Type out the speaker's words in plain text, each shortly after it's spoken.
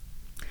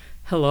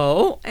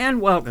Hello, and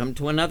welcome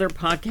to another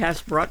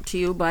podcast brought to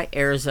you by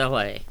Airs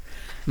LA.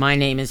 My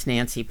name is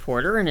Nancy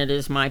Porter, and it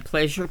is my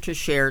pleasure to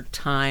share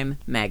Time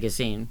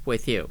Magazine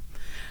with you.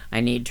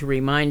 I need to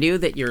remind you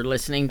that you're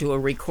listening to a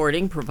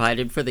recording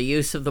provided for the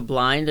use of the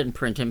blind and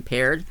print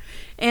impaired,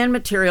 and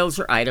materials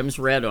or items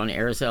read on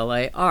Airs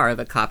LA are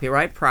the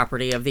copyright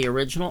property of the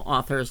original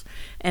authors,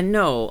 and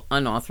no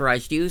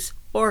unauthorized use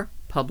or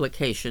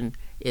publication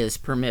is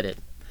permitted.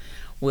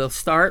 We'll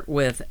start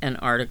with an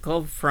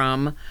article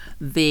from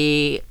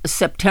the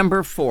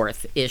September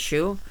 4th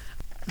issue,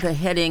 the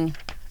heading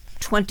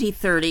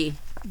 2030,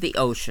 The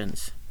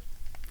Oceans.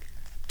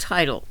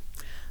 Title,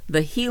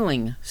 The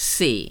Healing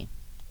Sea,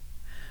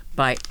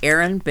 by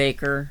Aaron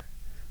Baker,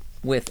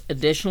 with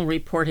additional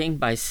reporting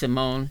by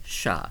Simone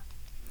Shah.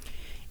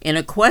 In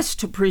a quest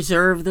to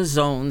preserve the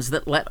zones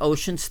that let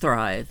oceans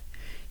thrive,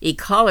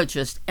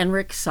 ecologist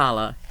Enric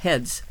Sala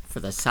heads for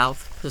the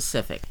South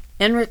Pacific.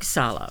 Enric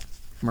Sala,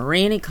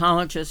 marine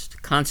ecologist,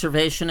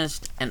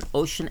 conservationist, and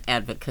ocean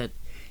advocate,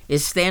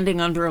 is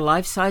standing under a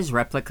life-size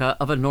replica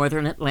of a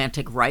northern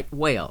Atlantic right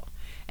whale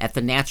at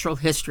the Natural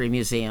History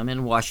Museum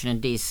in Washington,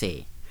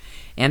 D.C.,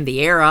 and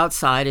the air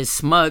outside is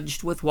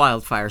smudged with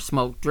wildfire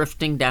smoke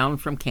drifting down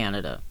from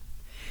Canada.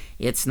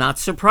 It's not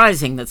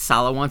surprising that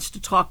Sala wants to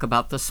talk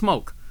about the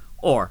smoke,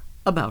 or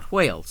about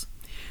whales.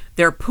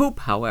 Their poop,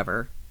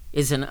 however,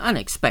 is an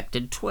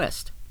unexpected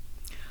twist.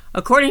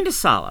 According to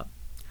Sala,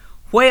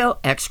 whale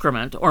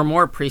excrement, or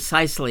more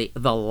precisely,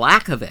 the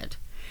lack of it,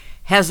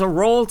 has a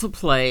role to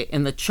play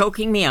in the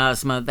choking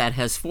miasma that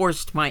has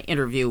forced my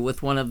interview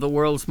with one of the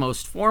world's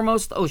most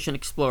foremost ocean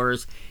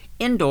explorers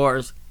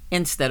indoors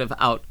instead of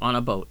out on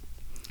a boat.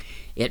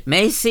 It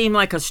may seem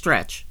like a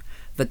stretch,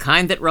 the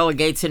kind that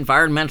relegates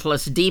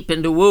environmentalists deep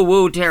into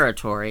woo-woo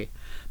territory,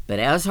 but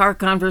as our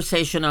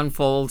conversation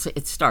unfolds,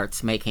 it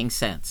starts making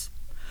sense.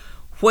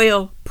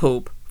 Whale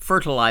poop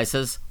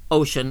fertilizes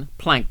ocean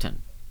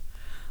plankton.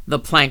 The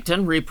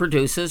plankton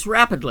reproduces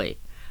rapidly,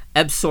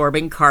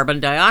 absorbing carbon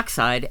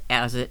dioxide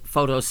as it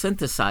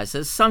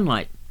photosynthesizes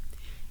sunlight.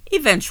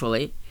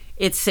 Eventually,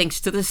 it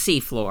sinks to the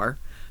seafloor,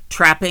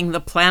 trapping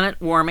the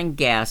planet-warming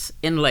gas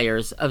in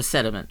layers of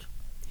sediment.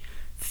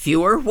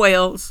 Fewer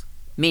whales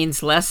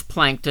means less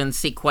plankton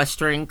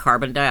sequestering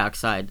carbon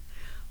dioxide,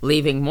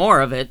 leaving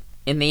more of it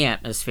in the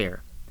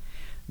atmosphere.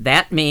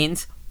 That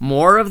means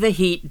more of the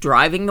heat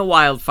driving the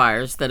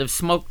wildfires that have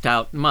smoked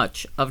out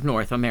much of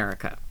North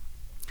America.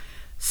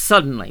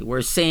 Suddenly,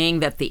 we're seeing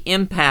that the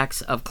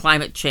impacts of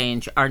climate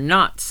change are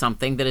not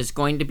something that is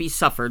going to be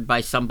suffered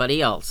by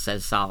somebody else,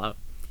 says Sala.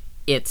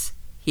 It's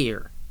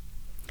here.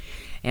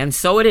 And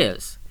so it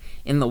is,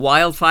 in the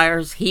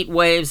wildfires, heat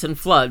waves, and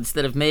floods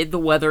that have made the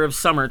weather of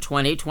summer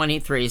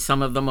 2023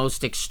 some of the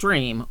most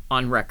extreme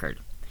on record.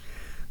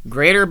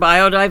 Greater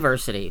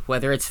biodiversity,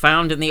 whether it's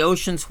found in the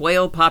ocean's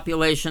whale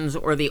populations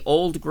or the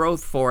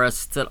old-growth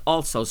forests that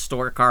also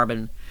store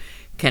carbon,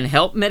 can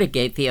help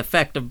mitigate the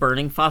effect of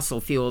burning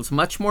fossil fuels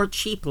much more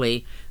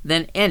cheaply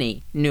than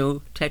any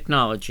new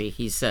technology,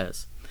 he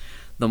says.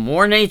 The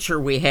more nature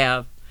we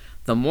have,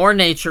 the more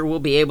nature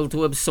will be able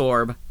to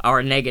absorb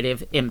our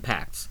negative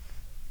impacts.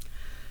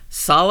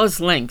 Sala's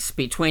links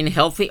between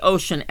healthy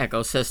ocean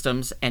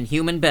ecosystems and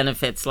human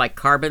benefits like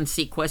carbon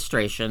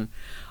sequestration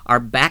are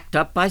backed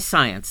up by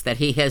science that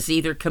he has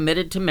either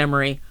committed to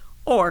memory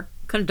or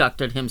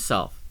conducted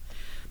himself.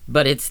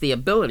 But it's the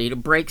ability to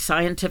break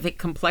scientific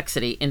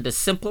complexity into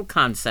simple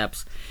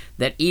concepts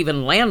that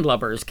even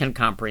landlubbers can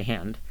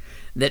comprehend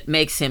that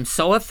makes him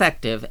so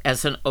effective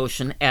as an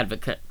ocean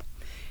advocate,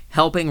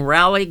 helping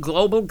rally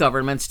global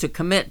governments to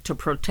commit to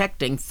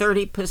protecting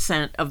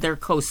 30% of their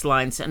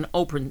coastlines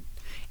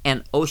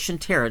and ocean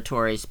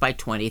territories by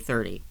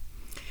 2030.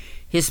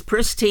 His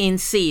Pristine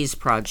Seas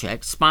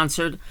project,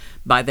 sponsored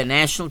by the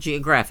National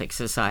Geographic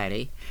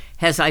Society,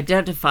 has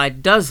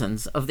identified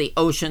dozens of the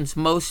ocean's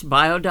most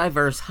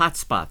biodiverse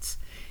hotspots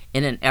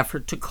in an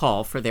effort to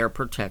call for their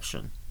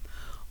protection.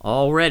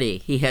 Already,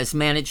 he has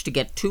managed to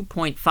get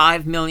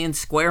 2.5 million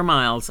square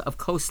miles of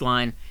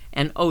coastline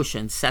and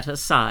ocean set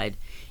aside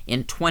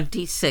in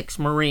 26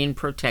 marine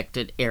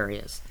protected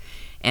areas,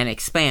 an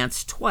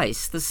expanse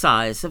twice the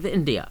size of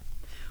India,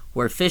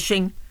 where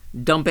fishing,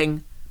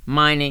 dumping,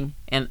 mining,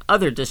 and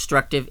other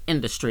destructive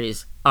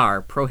industries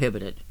are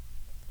prohibited.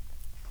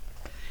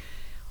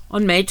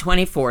 On May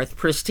 24th,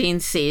 Pristine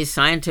Seas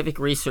scientific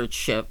research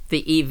ship,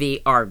 the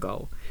EV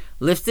Argo,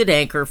 lifted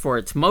anchor for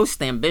its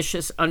most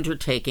ambitious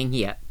undertaking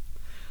yet,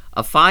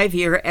 a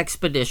 5-year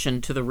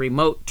expedition to the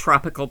remote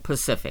tropical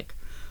Pacific,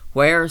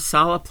 where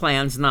Sala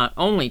plans not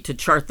only to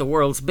chart the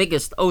world's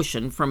biggest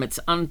ocean from its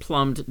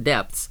unplumbed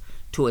depths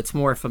to its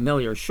more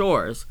familiar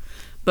shores,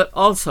 but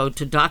also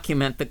to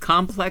document the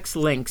complex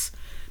links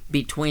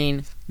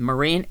between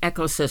marine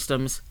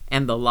ecosystems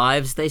and the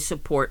lives they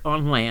support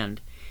on land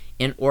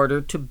in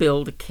order to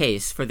build a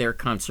case for their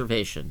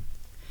conservation.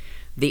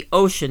 The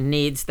ocean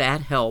needs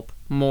that help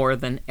more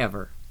than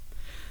ever.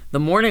 The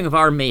morning of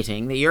our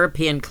meeting, the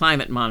European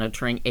Climate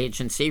Monitoring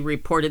Agency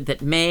reported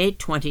that May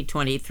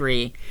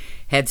 2023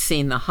 had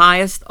seen the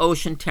highest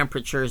ocean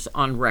temperatures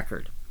on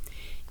record.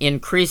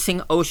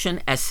 increasing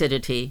ocean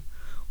acidity,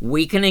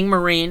 weakening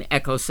marine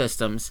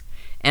ecosystems,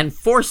 and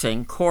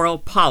forcing coral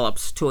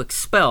polyps to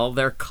expel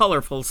their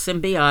colorful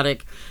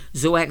symbiotic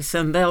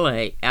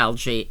zooxanthellae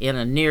algae in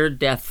a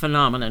near-death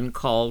phenomenon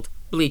called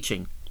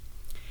bleaching.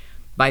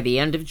 By the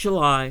end of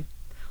July,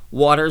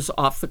 waters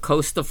off the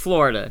coast of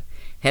Florida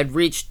had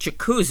reached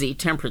jacuzzi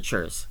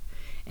temperatures,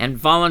 and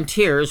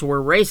volunteers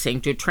were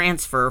racing to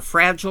transfer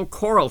fragile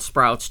coral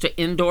sprouts to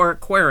indoor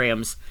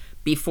aquariums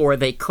before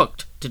they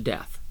cooked to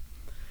death.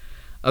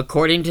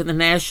 According to the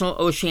National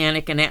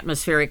Oceanic and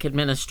Atmospheric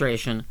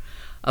Administration,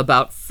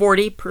 about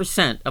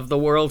 40% of the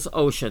world's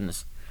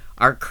oceans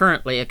are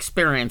currently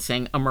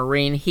experiencing a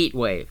marine heat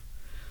wave,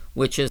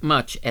 which is as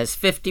much as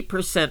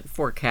 50%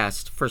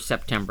 forecast for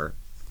September.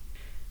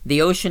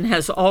 The ocean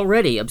has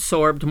already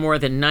absorbed more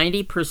than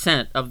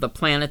 90% of the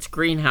planet's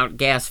greenhouse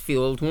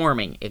gas-fueled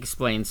warming,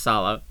 explained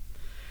Sala,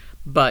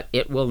 but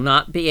it will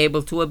not be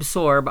able to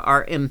absorb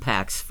our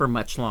impacts for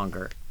much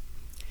longer,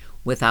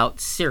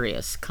 without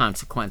serious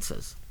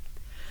consequences.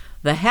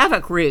 The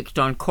havoc wreaked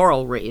on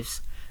coral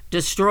reefs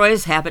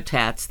destroys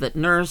habitats that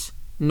nurse,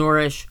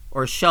 nourish,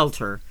 or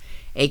shelter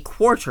a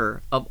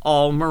quarter of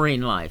all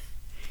marine life,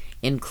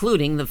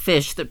 including the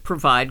fish that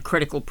provide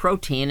critical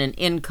protein and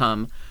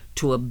income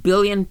to 1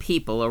 billion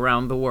people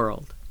around the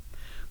world.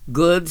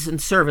 Goods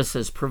and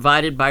services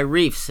provided by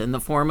reefs in the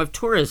form of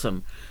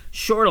tourism,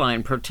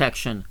 shoreline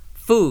protection,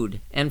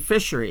 food, and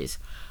fisheries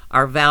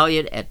are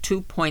valued at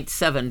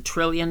 $2.7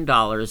 trillion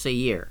a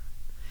year.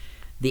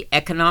 The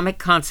economic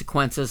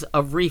consequences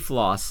of reef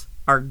loss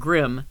are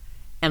grim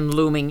and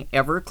looming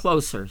ever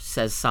closer,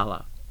 says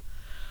Sala.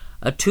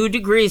 A 2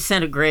 degrees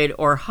centigrade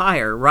or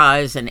higher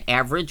rise in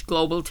average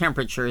global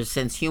temperatures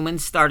since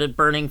humans started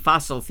burning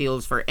fossil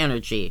fuels for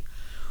energy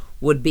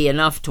would be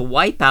enough to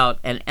wipe out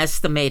an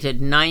estimated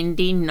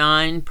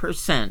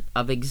 99%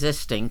 of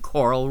existing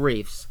coral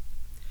reefs.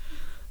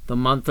 The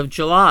month of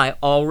July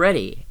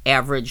already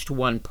averaged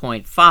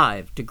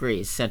 1.5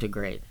 degrees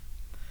centigrade.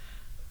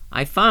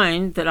 I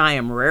find that I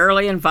am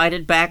rarely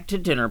invited back to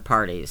dinner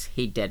parties,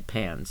 he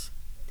deadpans.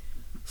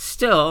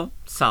 Still,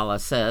 Sala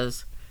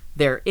says,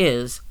 there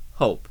is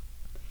hope.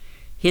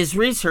 His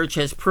research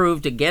has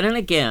proved again and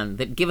again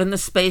that given the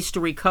space to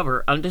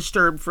recover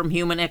undisturbed from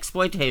human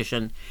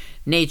exploitation,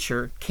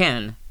 nature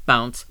can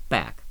bounce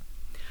back.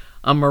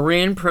 A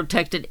marine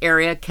protected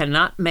area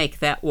cannot make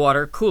that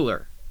water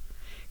cooler,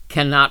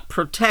 cannot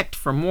protect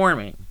from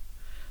warming,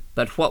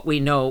 but what we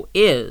know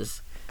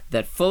is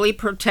that fully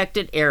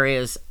protected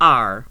areas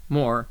are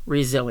more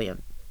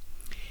resilient.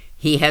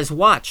 He has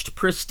watched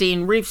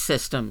pristine reef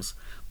systems,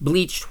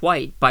 bleached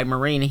white by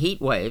marine heat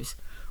waves,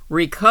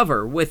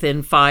 recover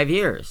within 5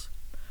 years,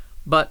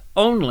 but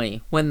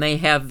only when they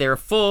have their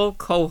full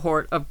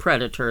cohort of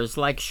predators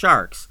like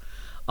sharks,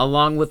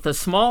 along with the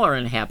smaller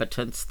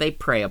inhabitants they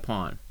prey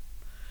upon.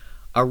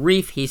 A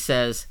reef, he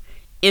says,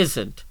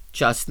 isn't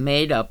just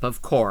made up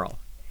of coral.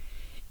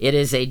 It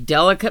is a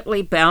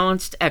delicately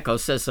balanced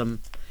ecosystem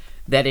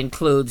that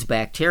includes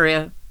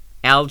bacteria,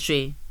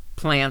 algae,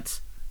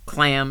 plants,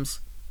 clams,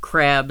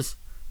 crabs,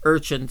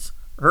 urchins,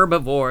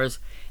 herbivores,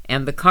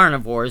 and the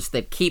carnivores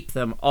that keep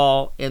them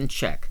all in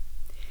check.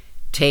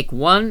 Take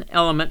one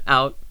element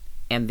out,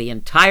 and the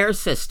entire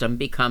system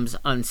becomes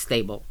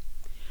unstable.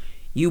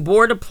 You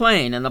board a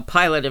plane, and the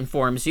pilot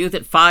informs you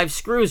that 5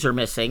 screws are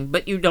missing,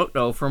 but you don't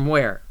know from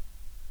where.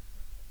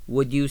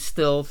 Would you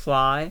still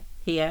fly?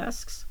 He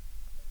asks.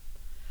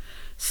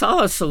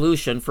 Sala's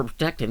solution for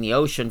protecting the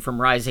ocean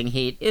from rising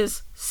heat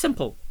is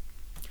simple.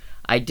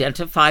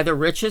 Identify the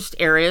richest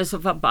areas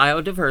of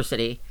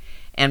biodiversity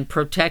and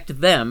protect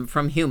them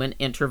from human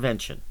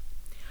intervention.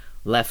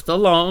 Left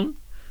alone,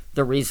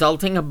 the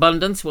resulting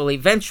abundance will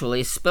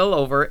eventually spill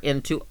over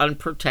into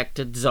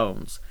unprotected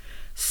zones,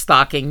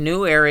 stocking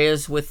new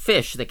areas with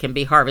fish that can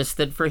be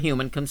harvested for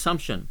human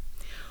consumption,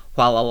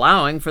 while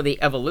allowing for the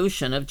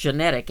evolution of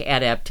genetic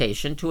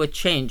adaptation to a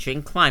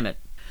changing climate.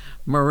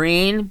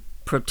 Marine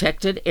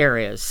protected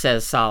areas,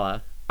 says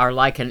Sala, are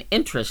like an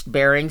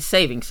interest-bearing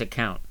savings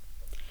account.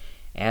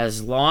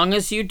 As long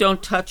as you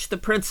don't touch the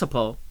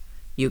principal,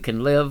 you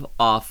can live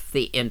off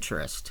the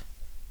interest.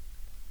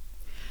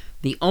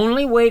 The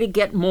only way to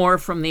get more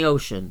from the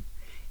ocean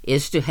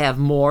is to have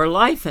more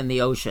life in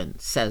the ocean,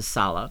 says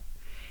Sala,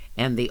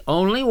 and the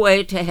only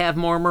way to have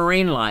more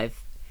marine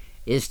life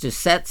is to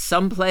set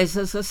some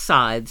places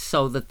aside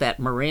so that that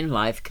marine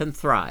life can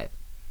thrive.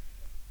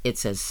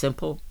 It's as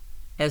simple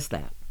as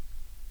that.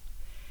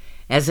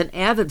 As an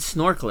avid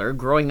snorkeler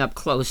growing up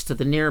close to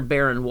the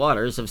near-barren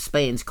waters of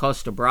Spain's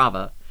Costa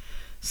Brava,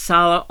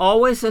 Sala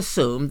always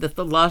assumed that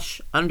the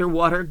lush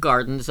underwater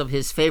gardens of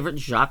his favorite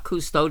Jacques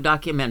Cousteau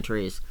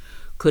documentaries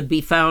could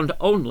be found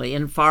only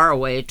in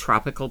faraway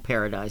tropical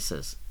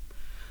paradises.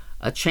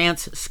 A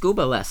chance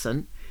scuba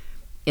lesson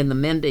in the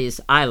Mendes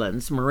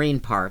Islands Marine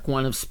Park,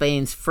 one of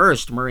Spain's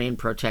first marine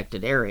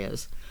protected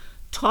areas,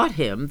 taught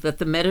him that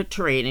the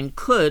Mediterranean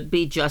could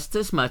be just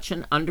as much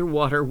an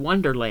underwater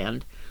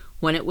wonderland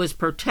when it was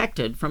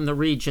protected from the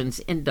region's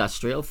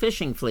industrial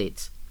fishing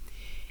fleets.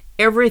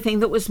 Everything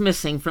that was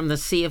missing from the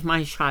sea of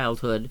my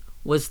childhood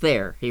was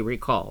there, he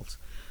recalls.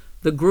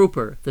 The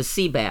grouper, the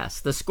sea bass,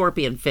 the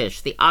scorpion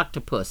fish, the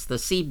octopus, the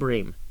sea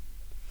bream.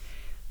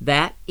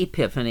 That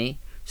epiphany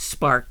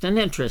sparked an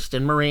interest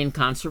in marine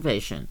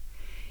conservation,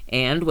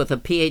 and with a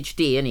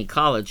PhD in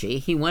ecology,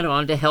 he went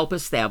on to help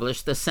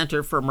establish the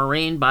Center for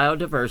Marine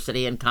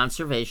Biodiversity and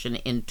Conservation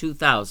in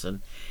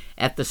 2000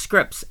 at the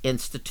Scripps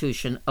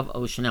Institution of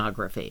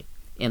Oceanography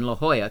in La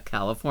Jolla,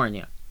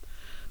 California.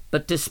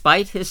 But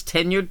despite his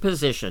tenured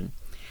position,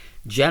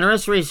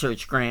 generous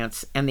research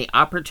grants, and the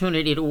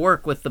opportunity to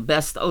work with the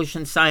best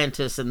ocean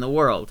scientists in the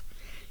world,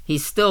 he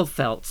still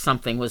felt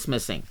something was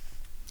missing.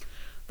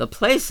 The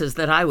places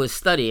that I was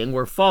studying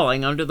were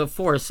falling under the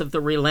force of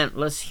the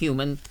relentless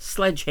human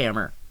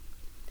sledgehammer.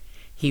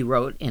 He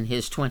wrote in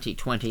his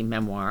 2020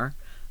 memoir,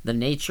 The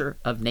Nature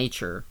of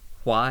Nature,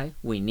 Why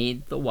We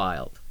Need the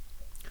Wild.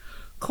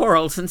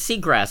 Corals and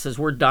seagrasses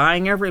were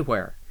dying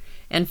everywhere,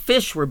 and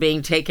fish were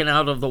being taken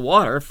out of the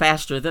water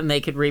faster than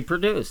they could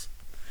reproduce.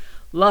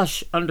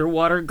 Lush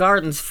underwater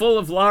gardens full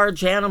of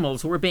large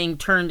animals were being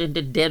turned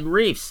into dead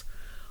reefs,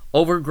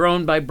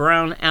 overgrown by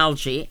brown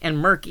algae and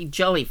murky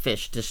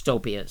jellyfish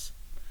dystopias.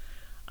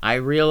 I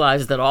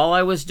realized that all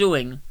I was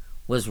doing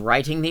was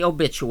writing the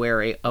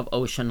obituary of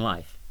ocean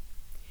life.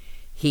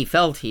 He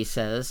felt, he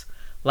says,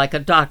 like a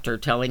doctor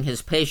telling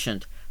his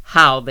patient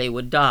how they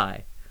would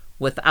die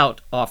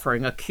without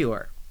offering a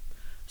cure.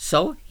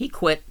 So he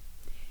quit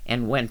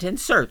and went in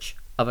search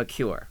of a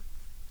cure.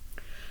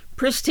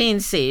 Pristine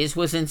Seas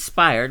was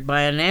inspired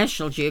by a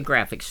National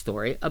Geographic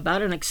story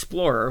about an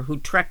explorer who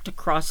trekked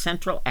across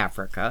Central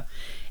Africa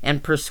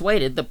and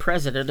persuaded the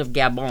president of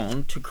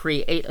Gabon to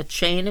create a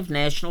chain of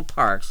national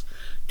parks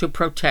to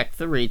protect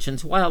the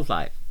region's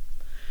wildlife.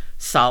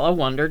 Sala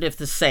wondered if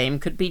the same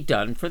could be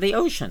done for the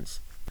oceans.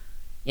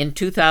 In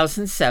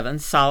 2007,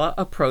 Sala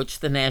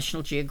approached the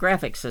National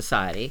Geographic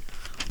Society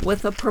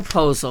with a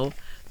proposal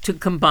to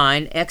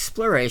combine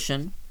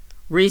exploration,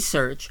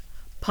 research,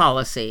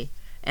 policy,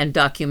 and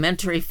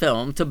documentary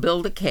film to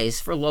build a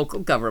case for local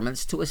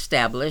governments to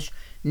establish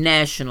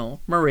national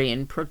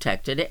marine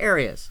protected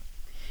areas.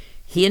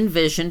 He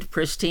envisioned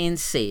Pristine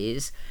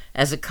Seas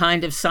as a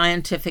kind of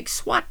scientific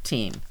SWAT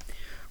team,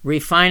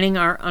 refining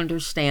our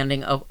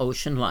understanding of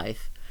ocean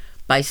life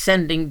by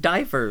sending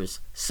divers,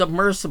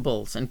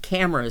 submersibles, and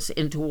cameras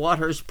into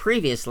waters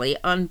previously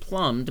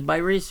unplumbed by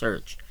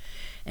research,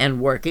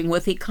 and working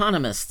with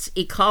economists,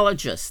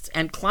 ecologists,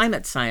 and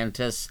climate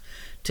scientists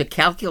to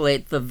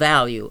calculate the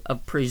value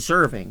of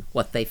preserving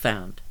what they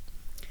found.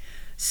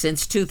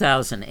 Since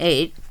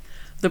 2008,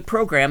 the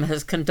program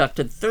has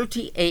conducted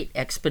 38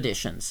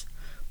 expeditions,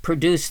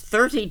 produced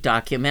 30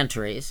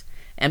 documentaries,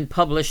 and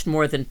published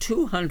more than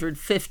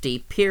 250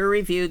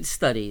 peer-reviewed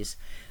studies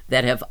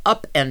that have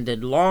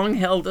upended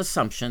long-held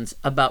assumptions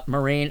about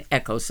marine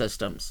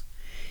ecosystems,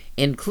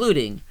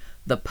 including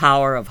the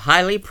power of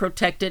highly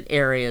protected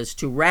areas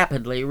to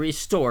rapidly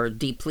restore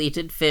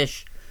depleted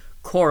fish,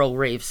 coral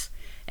reefs,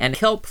 and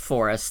kelp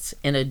forests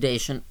in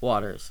adjacent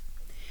waters.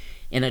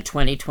 In a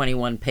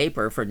 2021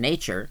 paper for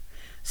Nature,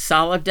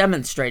 Sala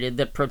demonstrated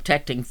that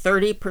protecting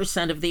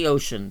 30% of the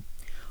ocean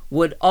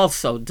would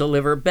also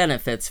deliver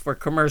benefits for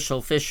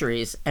commercial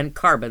fisheries and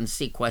carbon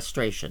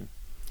sequestration.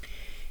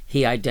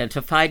 He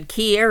identified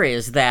key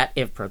areas that,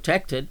 if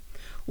protected,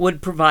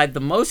 would provide the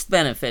most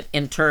benefit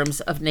in terms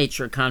of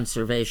nature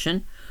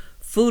conservation,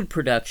 food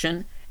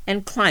production,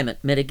 and climate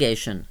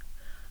mitigation,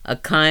 a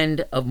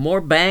kind of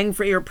more bang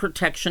for your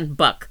protection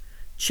buck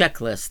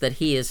checklist that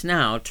he is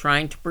now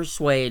trying to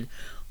persuade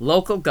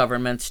local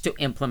governments to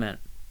implement.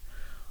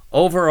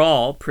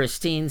 Overall,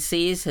 Pristine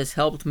Seas has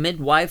helped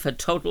midwife a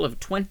total of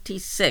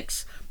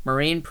 26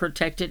 marine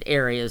protected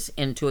areas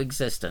into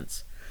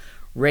existence,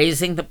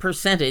 raising the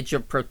percentage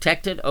of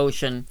protected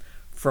ocean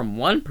from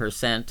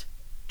 1%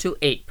 to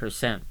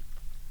 8%.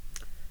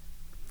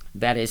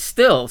 That is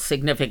still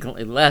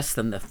significantly less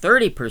than the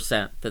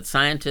 30% that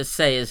scientists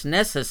say is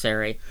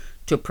necessary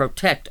to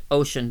protect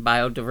ocean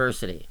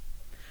biodiversity.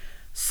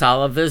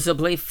 Sala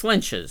visibly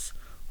flinches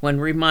when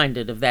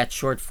reminded of that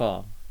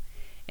shortfall,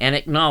 and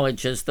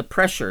acknowledges the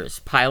pressures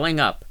piling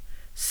up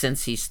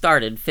since he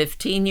started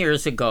 15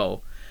 years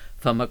ago,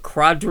 from a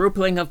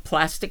quadrupling of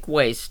plastic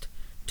waste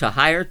to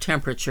higher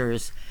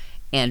temperatures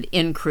and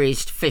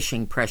increased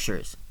fishing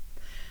pressures.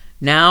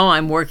 Now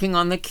I'm working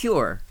on the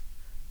cure,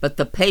 but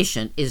the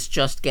patient is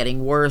just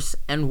getting worse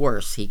and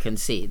worse, he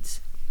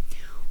concedes.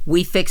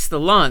 We fix the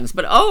lungs,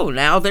 but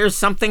now there's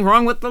something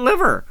wrong with the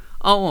liver.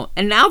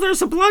 And now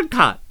there's a blood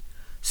clot.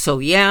 So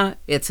yeah,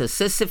 it's a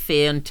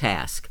Sisyphean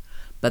task,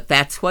 but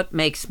that's what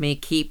makes me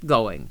keep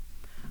going.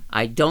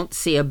 I don't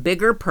see a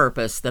bigger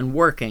purpose than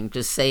working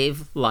to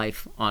save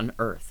life on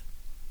Earth.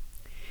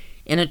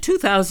 In a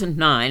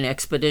 2009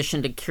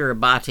 expedition to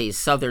Kiribati's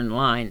Southern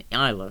Line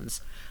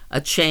Islands, a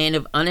chain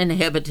of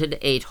uninhabited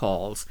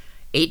atolls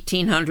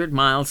 1,800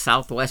 miles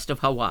southwest of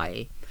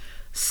Hawaii,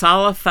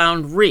 Sala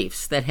found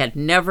reefs that had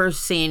never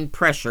seen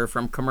pressure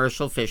from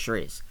commercial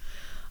fisheries,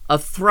 a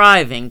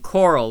thriving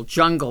coral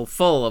jungle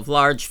full of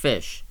large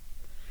fish.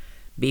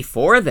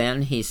 Before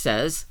then, he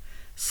says,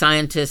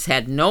 scientists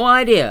had no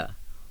idea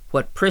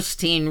what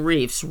pristine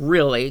reefs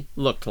really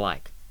looked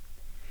like.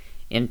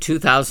 In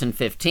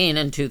 2015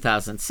 and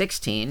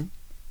 2016,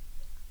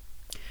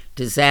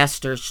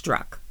 disaster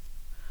struck.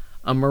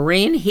 A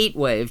marine heat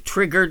wave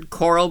triggered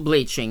coral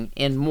bleaching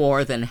in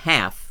more than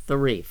half the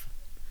reef.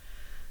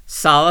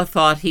 Saleh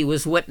thought he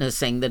was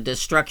witnessing the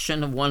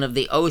destruction of one of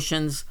the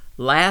ocean's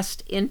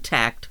last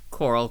intact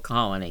coral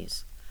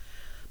colonies.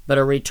 But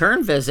a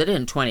return visit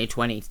in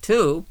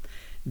 2022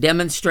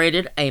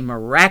 demonstrated a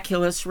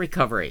miraculous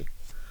recovery.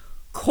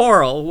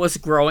 Coral was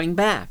growing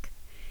back,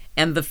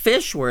 and the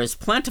fish were as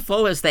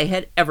plentiful as they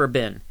had ever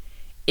been.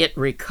 It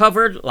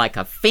recovered like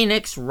a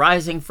phoenix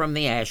rising from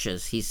the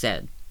ashes, he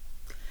said.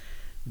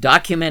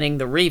 Documenting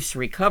the reef's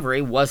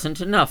recovery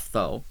wasn't enough,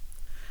 though.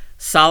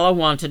 Saleh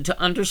wanted to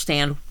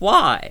understand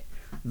why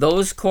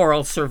those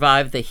corals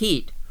survived the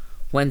heat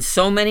when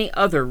so many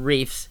other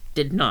reefs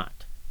did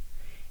not,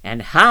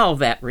 and how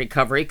that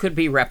recovery could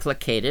be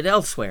replicated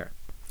elsewhere.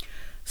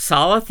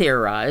 Saleh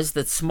theorized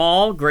that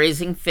small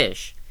grazing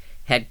fish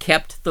had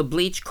kept the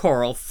bleached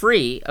coral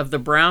free of the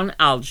brown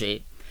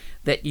algae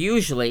that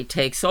usually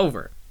takes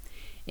over,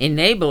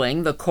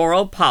 enabling the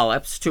coral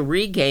polyps to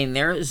regain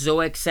their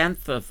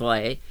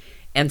zooxanthellae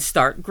and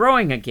start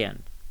growing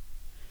again.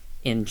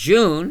 In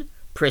June,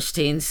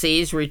 Pristine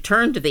Seas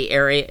returned to the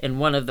area in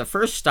one of the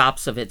first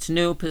stops of its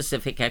new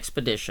Pacific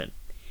expedition,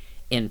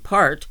 in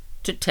part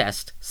to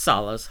test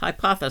Saleh's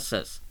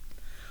hypothesis.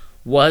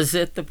 Was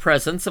it the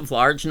presence of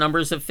large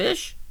numbers of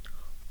fish?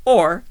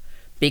 Or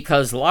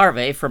because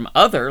larvae from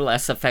other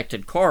less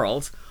affected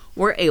corals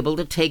were able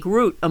to take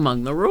root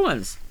among the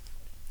ruins?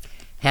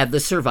 Had the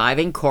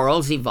surviving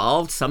corals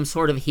evolved some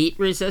sort of heat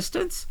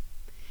resistance?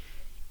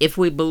 If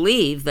we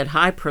believe that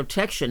high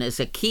protection is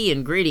a key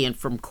ingredient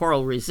from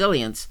coral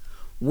resilience,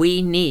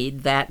 we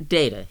need that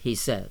data, he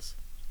says.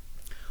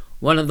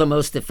 One of the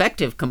most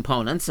effective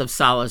components of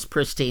Saleh's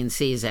Pristine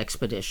Seas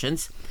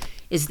expeditions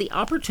is the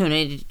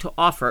opportunity to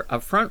offer a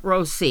front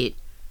row seat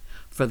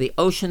for the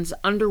ocean's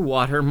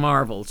underwater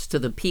marvels to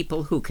the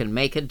people who can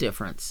make a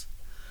difference.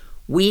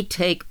 We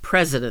take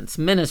presidents,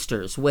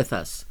 ministers with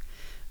us.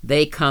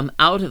 They come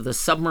out of the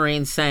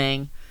submarine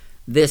saying,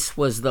 "This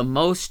was the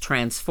most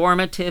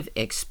transformative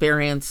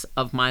experience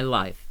of my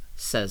life,"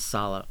 says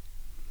Saleh.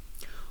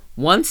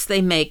 Once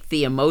they make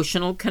the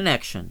emotional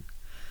connection,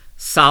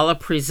 Saleh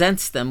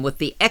presents them with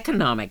the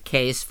economic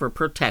case for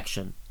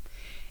protection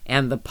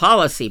and the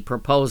policy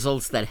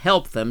proposals that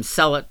help them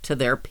sell it to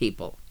their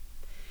people.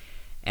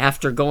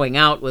 After going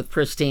out with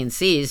Pristine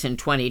Seas in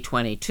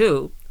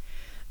 2022,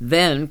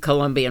 then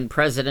Colombian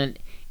President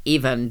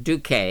Ivan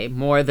Duque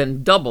more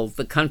than doubled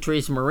the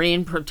country's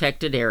marine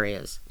protected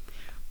areas,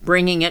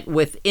 bringing it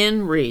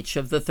within reach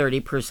of the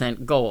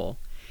 30% goal,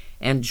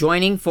 and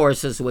joining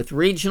forces with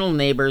regional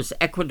neighbors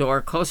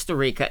Ecuador, Costa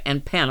Rica,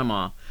 and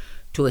Panama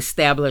to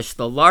establish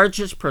the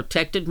largest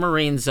protected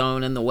marine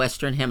zone in the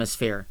Western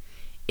Hemisphere,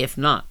 if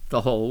not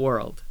the whole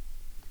world.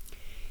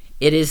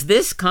 It is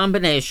this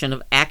combination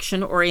of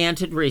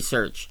action-oriented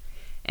research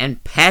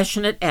and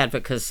passionate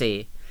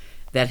advocacy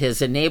that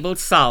has enabled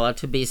Saleh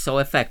to be so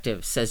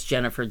effective, says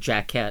Jennifer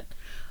Jacquet,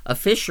 a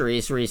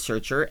fisheries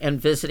researcher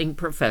and visiting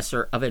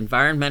professor of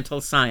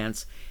environmental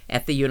science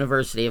at the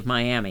University of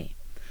Miami,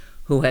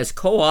 who has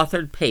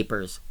co-authored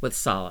papers with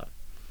Saleh.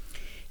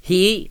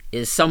 He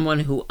is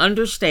someone who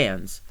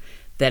understands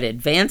that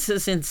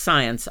advances in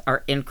science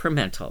are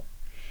incremental,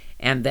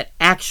 and that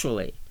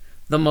actually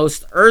the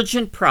most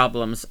urgent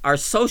problems are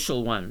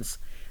social ones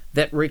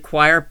that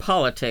require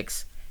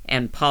politics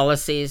and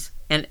policies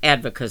and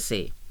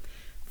advocacy,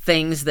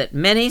 things that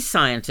many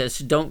scientists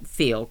don't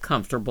feel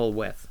comfortable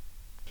with.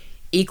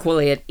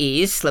 Equally at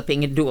ease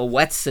slipping into a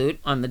wetsuit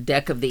on the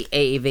deck of the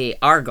AEV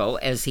Argo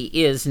as he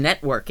is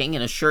networking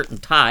in a shirt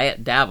and tie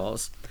at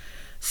Davos,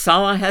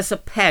 Saleh has a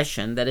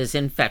passion that is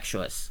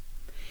infectious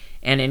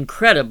and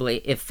incredibly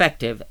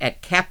effective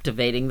at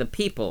captivating the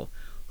people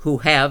who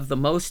have the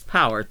most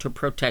power to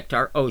protect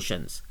our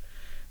oceans.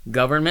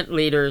 Government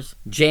leaders,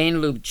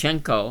 Jane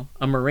Lubchenco,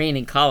 a marine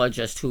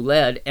ecologist who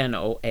led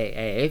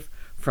NOAA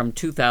from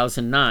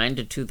 2009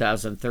 to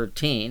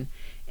 2013,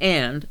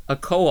 and a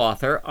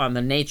co-author on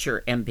the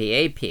Nature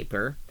MBA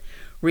paper,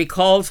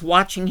 recalls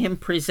watching him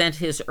present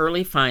his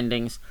early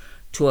findings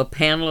to a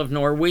panel of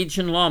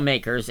Norwegian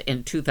lawmakers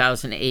in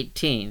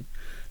 2018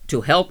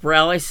 to help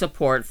rally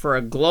support for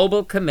a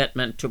global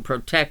commitment to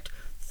protect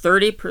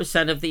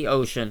 30% of the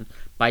ocean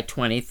by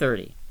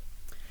 2030.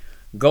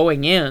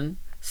 Going in,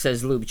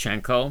 says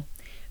Lubchenco,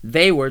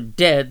 they were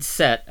dead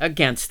set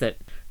against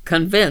it,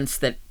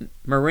 convinced that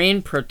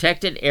marine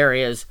protected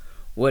areas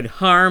would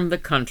harm the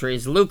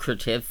country's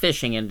lucrative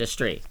fishing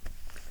industry.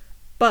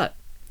 But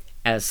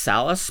as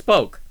Saleh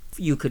spoke,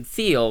 you could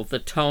feel the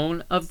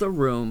tone of the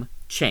room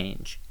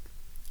change.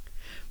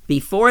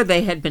 Before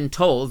they had been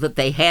told that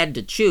they had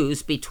to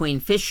choose between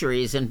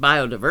fisheries and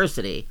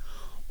biodiversity,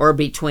 or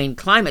between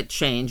climate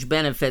change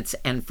benefits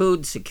and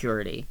food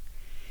security,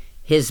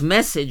 his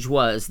message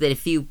was that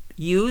if you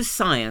use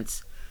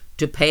science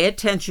to pay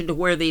attention to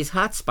where these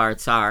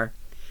hotspots are,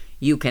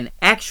 you can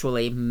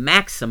actually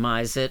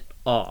maximize it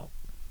all.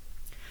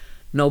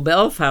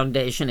 Nobel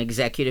Foundation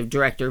Executive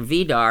Director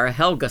Vidar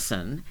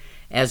Helgesen,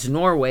 as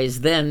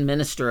Norway's then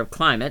Minister of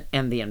Climate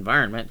and the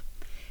Environment,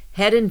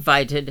 had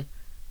invited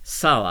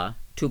Salla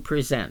to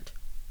present.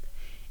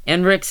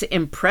 Enrik's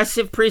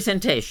impressive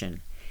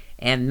presentation,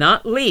 and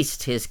not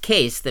least his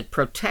case that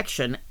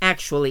protection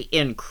actually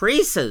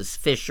increases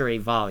fishery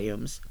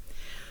volumes,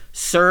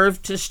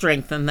 served to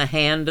strengthen the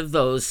hand of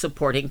those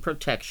supporting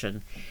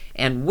protection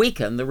and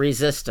weaken the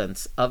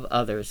resistance of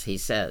others, he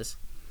says.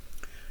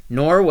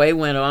 Norway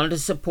went on to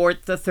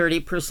support the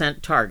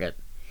 30% target,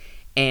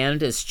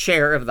 and as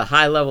chair of the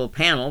high-level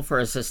panel for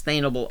a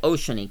sustainable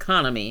ocean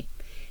economy,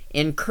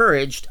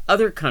 encouraged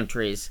other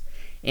countries,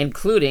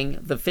 including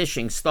the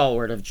fishing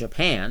stalwart of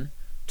Japan,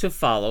 to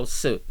follow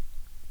suit.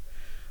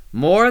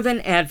 More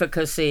than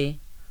advocacy,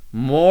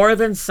 more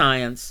than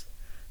science,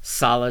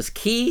 Salla's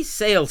key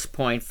sales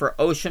point for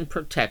ocean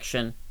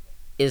protection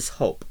is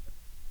hope.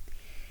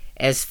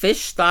 As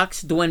fish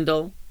stocks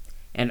dwindle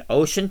and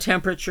ocean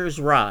temperatures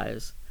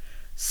rise,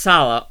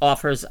 Salla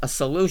offers a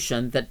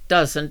solution that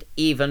doesn't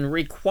even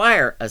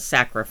require a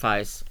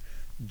sacrifice,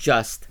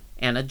 just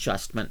an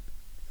adjustment.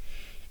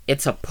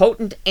 It's a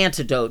potent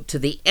antidote to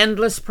the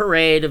endless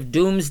parade of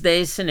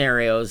doomsday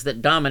scenarios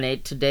that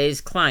dominate today's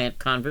client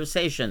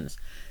conversations,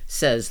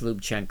 says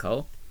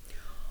Lubchenco.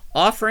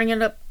 Offering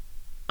an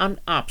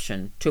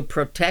option to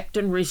protect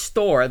and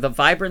restore the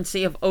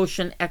vibrancy of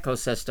ocean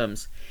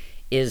ecosystems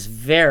is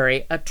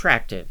very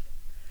attractive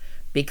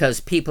because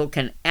people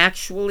can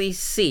actually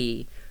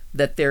see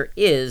that there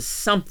is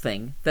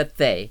something that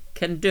they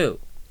can do.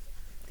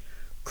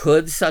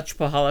 Could such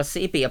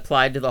policy be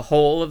applied to the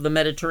whole of the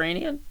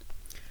Mediterranean?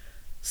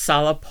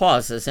 Salla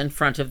pauses in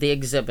front of the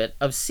exhibit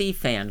of sea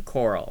fan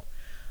coral,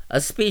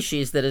 a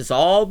species that is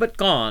all but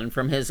gone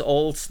from his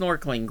old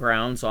snorkeling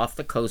grounds off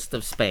the coast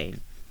of Spain.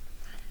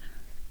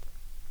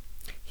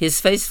 His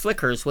face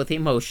flickers with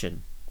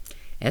emotion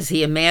as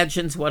he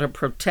imagines what a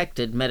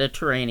protected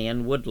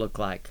Mediterranean would look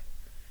like.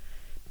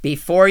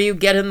 Before you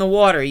get in the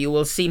water, you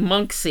will see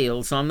monk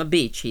seals on the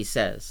beach, he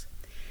says.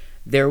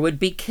 There would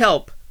be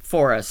kelp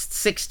forests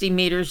 60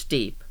 meters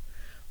deep,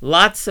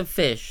 lots of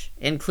fish,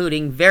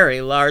 including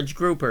very large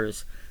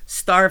groupers,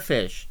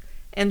 starfish,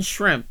 and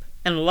shrimp,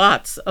 and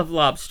lots of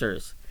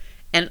lobsters,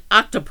 and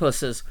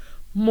octopuses,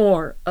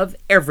 more of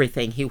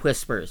everything, he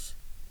whispers,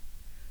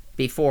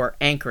 before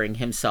anchoring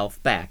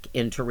himself back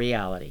into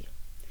reality.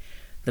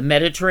 The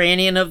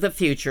Mediterranean of the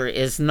future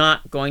is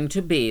not going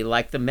to be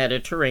like the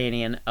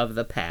Mediterranean of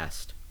the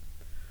past.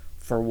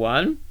 For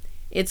one,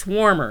 it's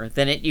warmer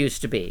than it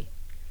used to be,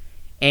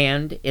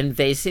 and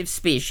invasive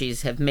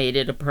species have made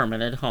it a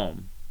permanent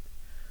home.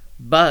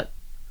 But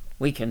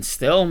we can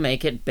still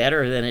make it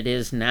better than it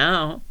is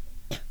now.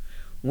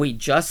 We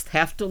just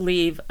have to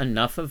leave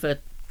enough of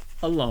it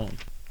alone.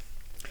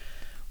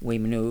 We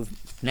move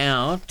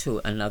now to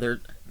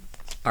another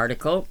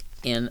article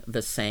in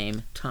the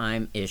same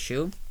Time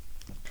issue.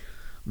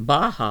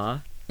 Baja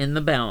in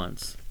the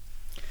Balance.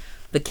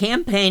 The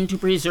Campaign to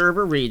Preserve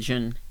a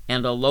Region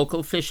and a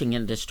Local Fishing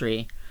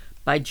Industry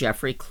by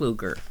Jeffrey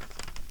Kluger.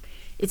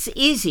 It's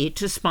easy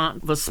to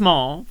spot the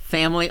small,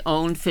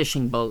 family-owned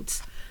fishing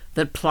boats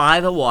that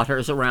ply the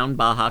waters around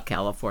Baja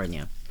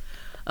California,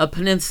 a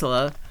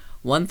peninsula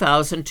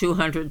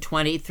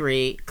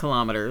 1,223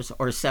 kilometers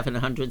or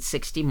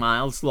 760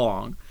 miles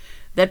long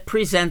that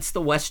presents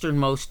the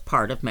westernmost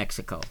part of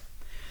Mexico.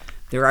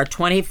 There are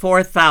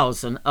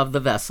 24,000 of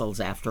the vessels,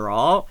 after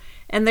all,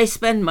 and they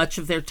spend much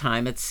of their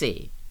time at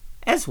sea.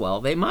 As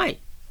well they might.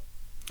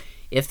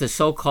 If the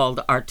so-called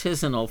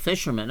artisanal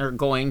fishermen are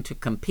going to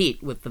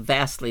compete with the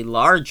vastly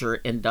larger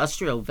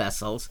industrial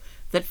vessels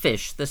that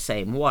fish the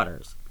same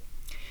waters.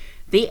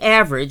 The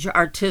average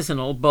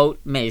artisanal boat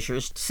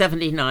measures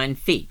 79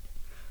 feet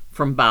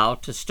from bow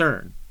to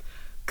stern,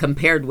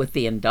 compared with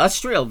the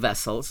industrial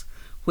vessels,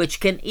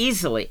 which can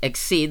easily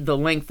exceed the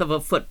length of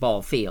a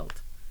football field.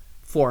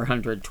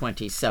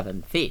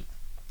 427 feet.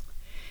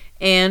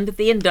 And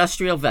the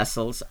industrial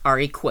vessels are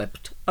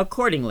equipped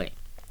accordingly,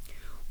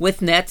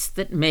 with nets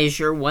that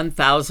measure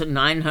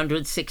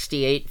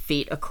 1,968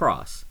 feet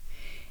across,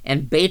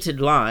 and baited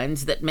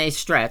lines that may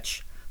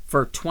stretch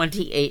for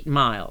 28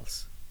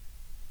 miles.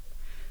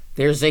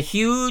 There's a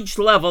huge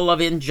level of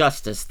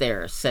injustice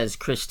there, says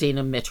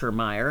Christina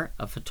Mittermeier,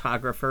 a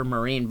photographer,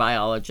 marine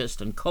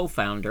biologist, and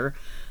co-founder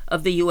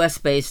of the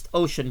U.S.-based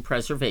ocean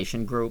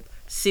preservation group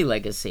Sea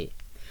Legacy,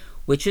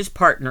 which is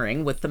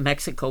partnering with the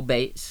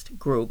Mexico-based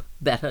group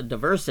Beta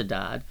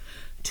Diversidad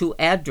to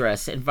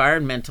address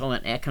environmental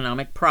and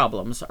economic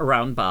problems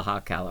around Baja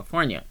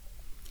California.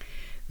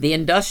 The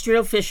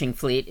industrial fishing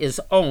fleet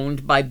is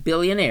owned by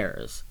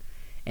billionaires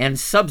and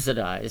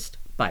subsidized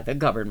by the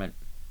government.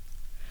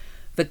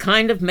 The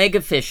kind of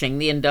mega-fishing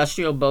the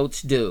industrial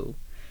boats do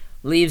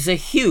leaves a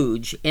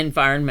huge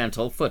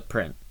environmental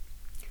footprint.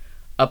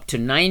 Up to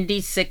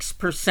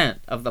 96%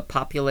 of the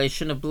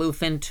population of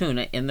bluefin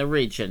tuna in the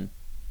region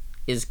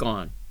is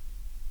gone.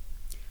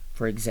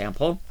 For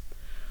example,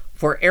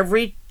 for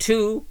every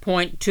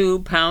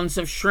 2.2 pounds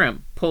of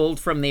shrimp pulled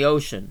from the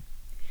ocean,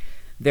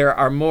 there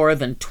are more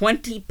than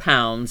 20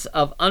 pounds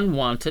of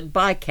unwanted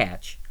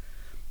bycatch,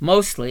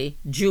 mostly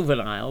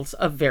juveniles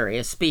of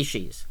various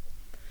species.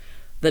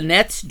 The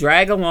nets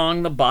drag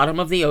along the bottom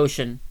of the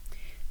ocean,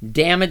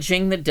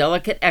 damaging the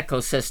delicate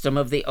ecosystem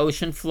of the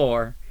ocean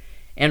floor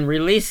and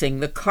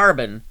releasing the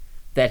carbon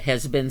that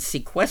has been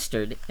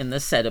sequestered in the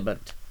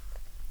sediment.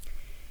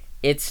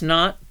 It's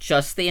not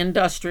just the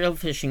industrial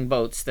fishing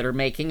boats that are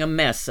making a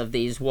mess of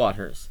these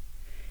waters.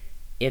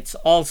 It's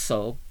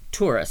also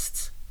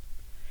tourists.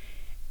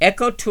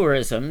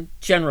 Ecotourism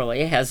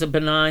generally has a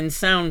benign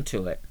sound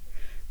to it,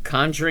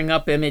 conjuring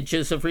up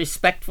images of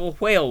respectful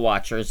whale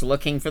watchers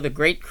looking for the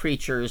great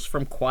creatures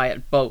from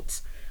quiet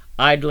boats,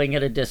 idling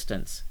at a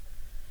distance.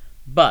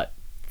 But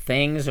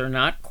things are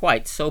not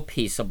quite so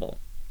peaceable.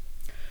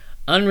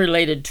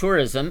 Unrelated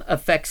tourism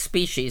affects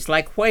species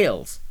like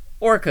whales,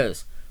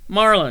 orcas,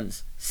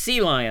 marlins, sea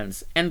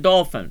lions, and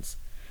dolphins,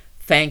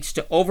 thanks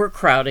to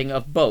overcrowding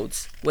of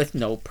boats with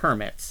no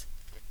permits.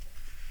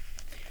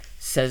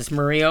 Says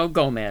Mario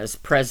Gomez,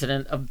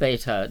 president of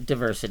Beta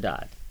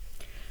Diversidad.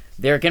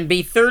 There can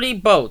be 30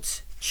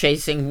 boats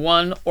chasing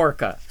one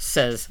orca,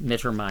 says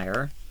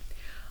Mittermeier.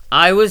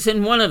 I was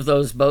in one of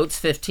those boats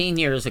 15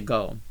 years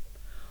ago.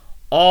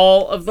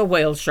 All of the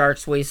whale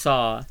sharks we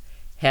saw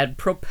had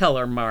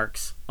propeller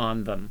marks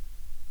on them.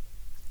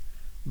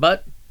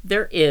 But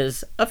there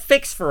is a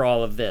fix for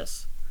all of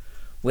this,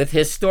 with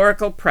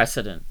historical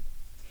precedent.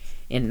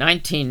 In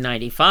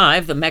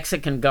 1995, the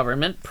Mexican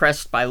government,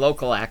 pressed by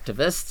local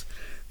activists,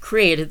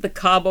 created the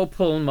Cabo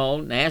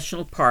Pulmo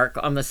National Park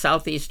on the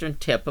southeastern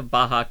tip of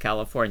Baja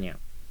California,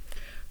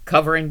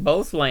 covering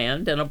both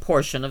land and a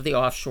portion of the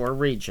offshore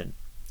region.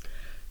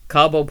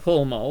 Cabo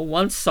Pulmo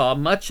once saw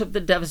much of the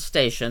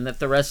devastation that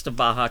the rest of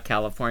Baja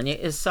California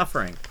is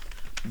suffering,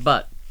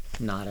 but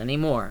not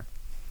anymore.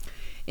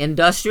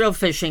 Industrial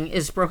fishing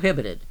is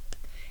prohibited,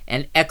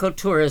 and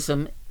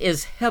ecotourism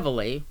is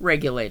heavily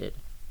regulated.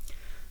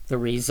 The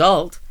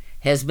result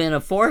has been a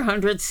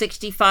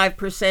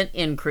 465%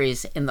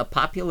 increase in the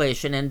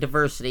population and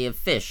diversity of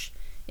fish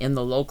in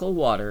the local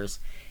waters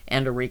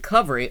and a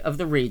recovery of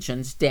the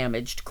region's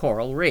damaged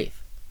coral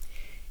reef.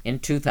 In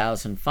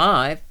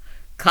 2005,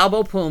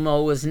 Cabo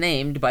Pulmo was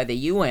named by the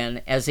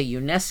UN as a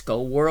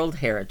UNESCO World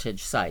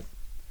Heritage Site.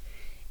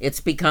 It's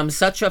become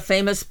such a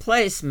famous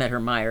place,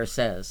 Mittermeier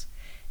says,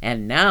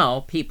 and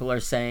now people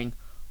are saying,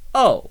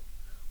 oh,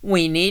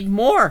 we need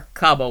more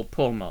Cabo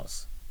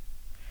Pulmos.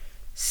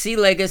 Sea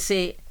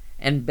Legacy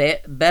and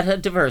Beta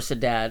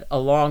Diversidad,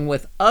 along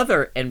with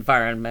other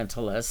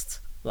environmentalists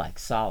like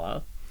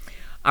Sala,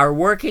 are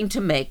working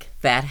to make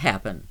that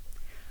happen,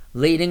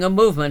 leading a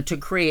movement to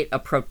create a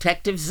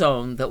protective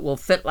zone that will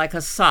fit like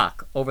a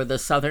sock over the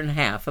southern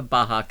half of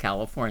Baja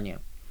California,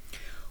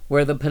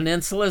 where the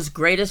peninsula's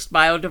greatest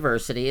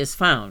biodiversity is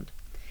found,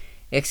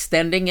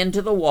 extending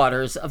into the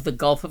waters of the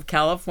Gulf of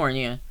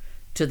California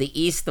to the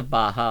east of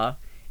Baja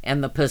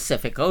and the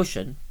Pacific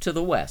Ocean to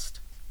the west.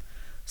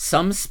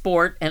 Some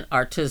sport and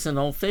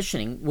artisanal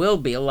fishing will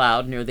be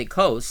allowed near the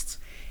coasts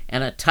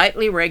and a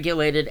tightly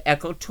regulated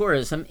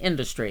ecotourism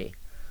industry,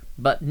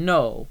 but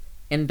no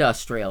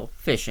industrial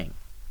fishing.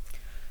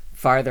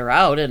 Farther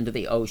out into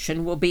the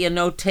ocean will be a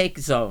no-take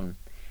zone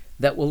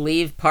that will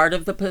leave part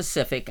of the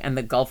Pacific and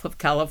the Gulf of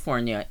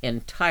California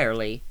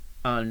entirely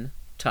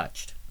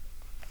untouched.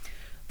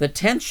 The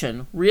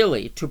tension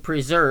really to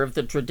preserve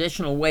the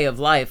traditional way of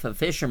life of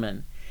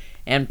fishermen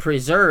and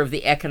preserve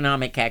the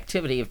economic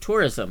activity of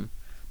tourism,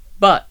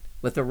 but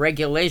with a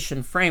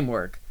regulation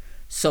framework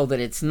so that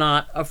it's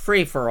not a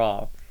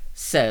free-for-all,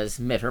 says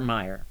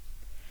Mittermeier.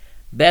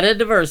 Beta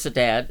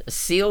Diversidad,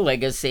 Sea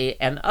Legacy,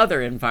 and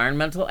other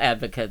environmental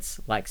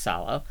advocates, like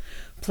Sala,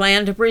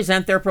 plan to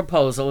present their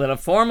proposal in a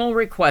formal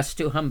request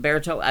to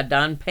Humberto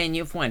Adan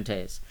Peña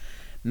Fuentes,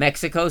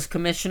 Mexico's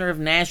Commissioner of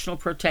National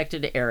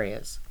Protected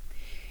Areas.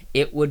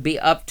 It would be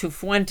up to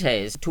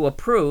Fuentes to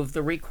approve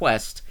the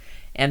request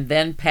and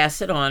then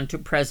pass it on to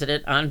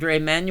President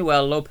Andrés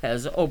Manuel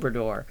López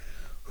Obrador,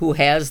 who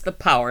has the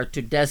power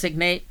to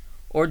designate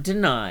or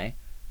deny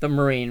the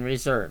marine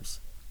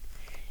reserves.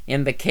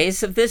 In the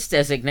case of this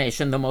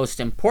designation, the most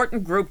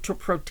important group to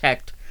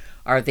protect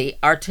are the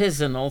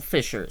artisanal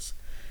fishers,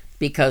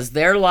 because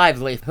their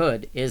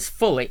livelihood is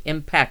fully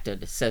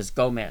impacted, says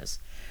Gomez.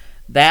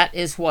 That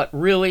is what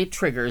really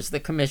triggers the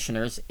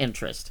commissioner's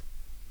interest.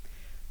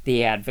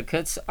 The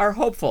advocates are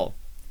hopeful,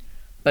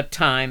 but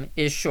time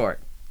is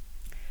short.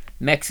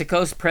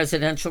 Mexico's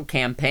presidential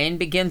campaign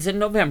begins in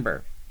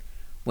November,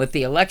 with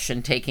the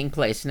election taking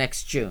place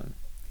next June.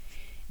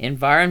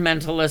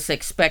 Environmentalists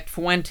expect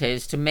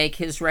Fuentes to make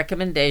his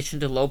recommendation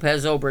to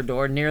López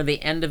Obrador near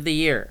the end of the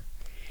year,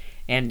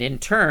 and in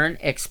turn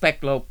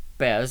expect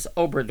López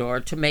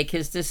Obrador to make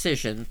his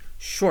decision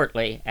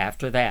shortly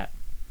after that.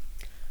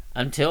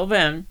 Until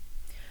then,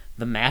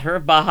 the matter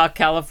of Baja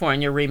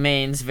California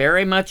remains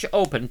very much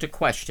open to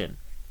question,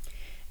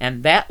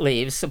 and that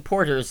leaves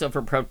supporters of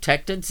a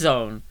protected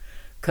zone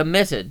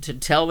committed to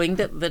telling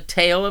the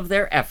tale of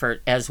their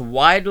effort as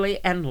widely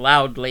and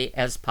loudly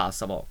as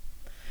possible.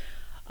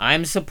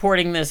 I'm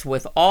supporting this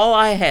with all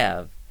I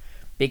have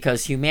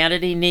because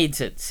humanity needs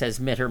it, says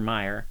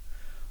Mittermeier.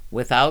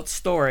 Without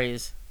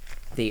stories,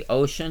 the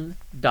ocean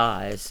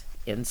dies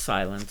in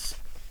silence.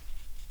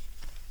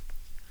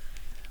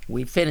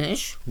 We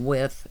finish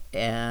with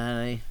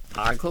an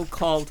article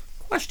called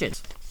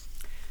Questions.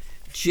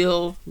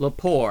 Jill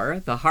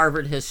Lepore, the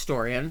Harvard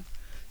historian,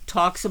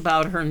 talks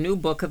about her new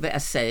book of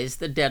essays,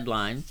 The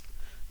Deadline,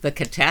 the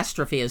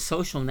catastrophe of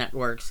social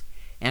networks,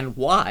 and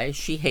why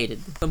she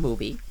hated the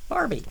movie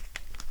Barbie.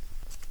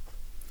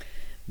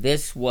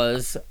 This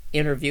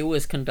interview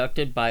was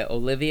conducted by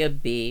Olivia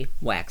B.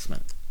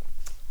 Waxman.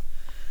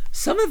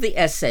 Some of the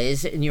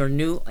essays in your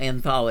new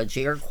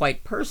anthology are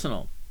quite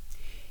personal.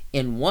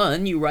 In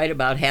one, you write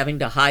about having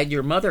to hide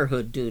your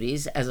motherhood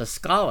duties as a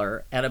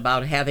scholar and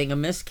about having a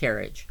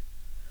miscarriage.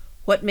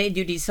 What made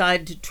you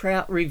decide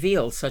to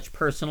reveal such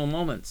personal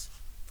moments?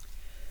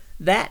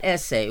 That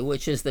essay,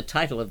 which is the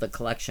title of the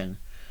collection,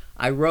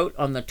 I wrote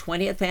on the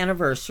 20th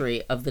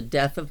anniversary of the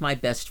death of my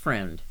best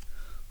friend,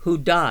 who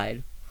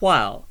died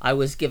while I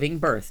was giving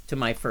birth to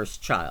my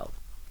first child.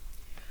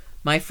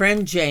 My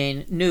friend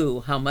Jane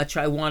knew how much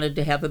I wanted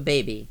to have a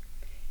baby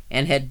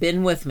and had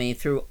been with me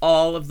through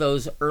all of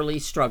those early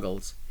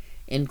struggles,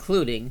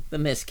 including the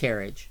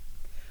miscarriage.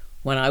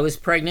 When I was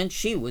pregnant,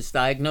 she was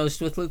diagnosed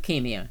with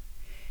leukemia,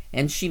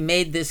 and she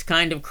made this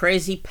kind of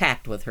crazy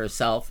pact with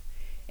herself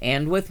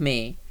and with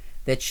me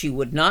that she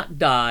would not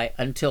die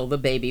until the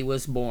baby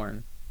was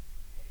born.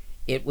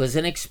 It was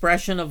an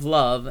expression of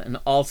love and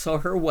also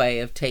her way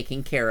of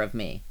taking care of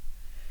me.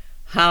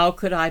 How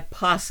could I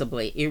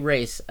possibly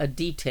erase a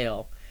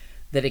detail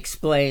that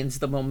explains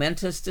the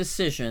momentous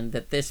decision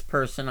that this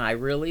person I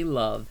really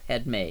love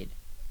had made?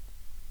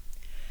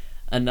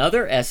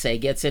 Another essay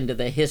gets into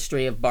the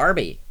history of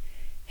Barbie.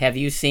 Have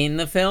you seen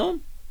the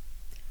film?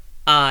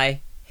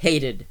 I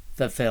hated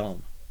the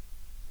film.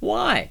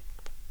 Why?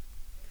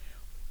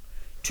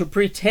 To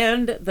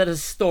pretend that a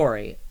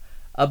story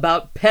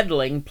about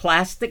peddling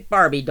plastic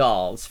Barbie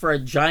dolls for a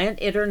giant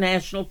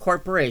international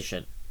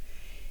corporation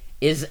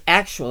is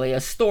actually a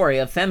story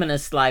of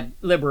feminist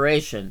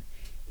liberation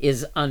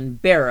is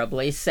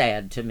unbearably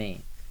sad to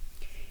me.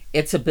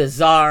 It's a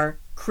bizarre,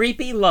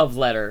 creepy love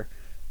letter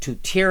to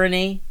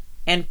tyranny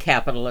and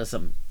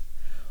capitalism.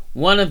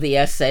 One of the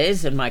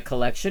essays in my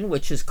collection,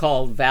 which is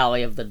called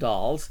Valley of the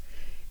Dolls,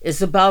 is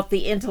about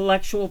the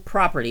intellectual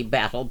property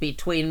battle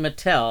between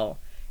Mattel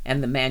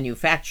and the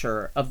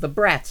manufacturer of the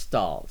Bratz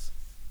dolls.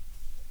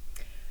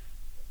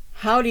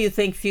 How do you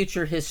think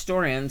future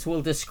historians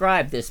will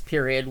describe this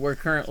period we're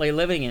currently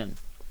living in?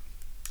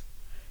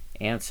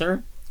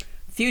 Answer: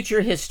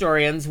 future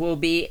historians will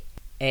be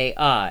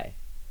AI,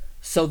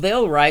 so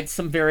they'll write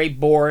some very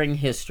boring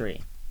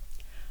history.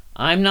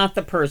 I'm not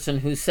the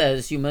person who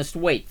says you must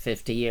wait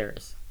 50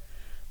 years.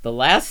 The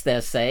last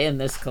essay in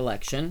this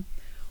collection,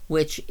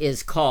 which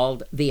is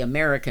called The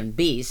American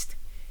Beast,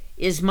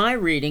 is my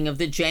reading of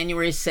the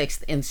January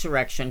 6th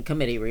Insurrection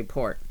Committee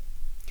report.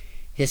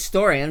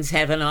 Historians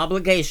have an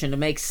obligation to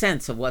make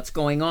sense of what's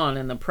going on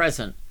in the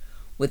present,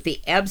 with the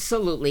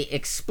absolutely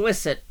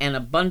explicit and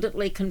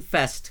abundantly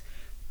confessed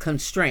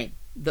constraint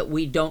that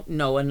we don't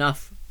know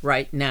enough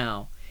right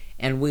now,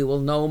 and we will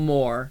know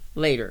more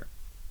later.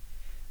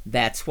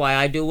 That's why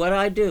I do what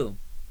I do,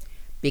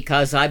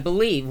 because I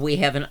believe we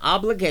have an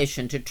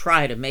obligation to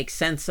try to make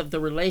sense of the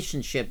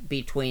relationship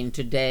between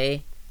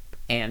today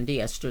and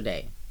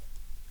yesterday.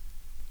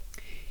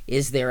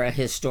 Is there a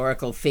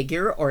historical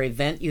figure or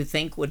event you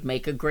think would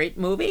make a great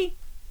movie?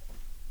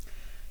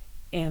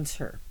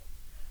 Answer: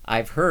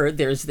 I've heard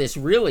there's this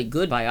really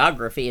good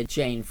biography of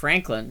Jane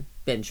Franklin,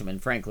 Benjamin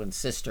Franklin's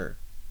sister.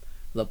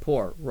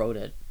 Lepore wrote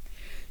it.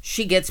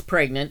 She gets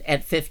pregnant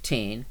at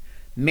 15,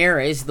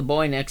 marries the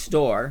boy next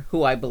door,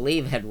 who I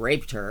believe had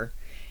raped her,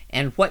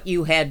 and what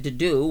you had to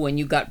do when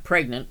you got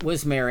pregnant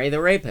was marry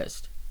the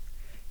rapist.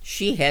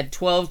 She had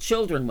 12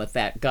 children with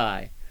that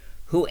guy,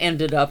 who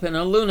ended up in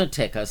a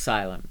lunatic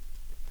asylum.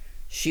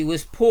 She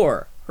was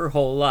poor her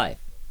whole life.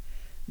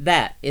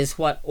 That is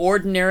what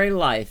ordinary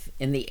life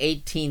in the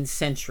 18th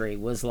century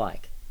was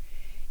like.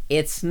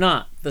 It's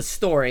not the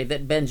story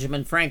that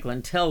Benjamin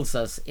Franklin tells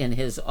us in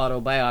his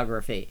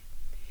autobiography.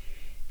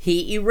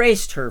 He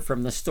erased her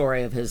from the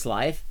story of his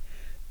life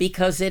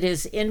because it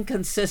is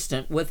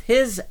inconsistent with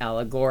his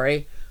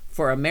allegory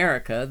for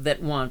America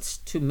that wants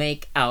to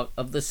make out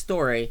of the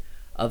story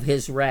of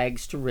his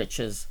rags to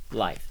riches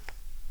life.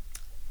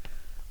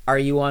 Are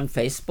you on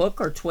Facebook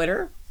or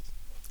Twitter?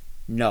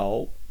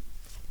 No.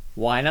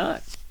 Why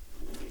not?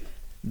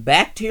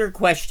 Back to your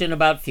question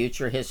about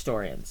future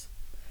historians.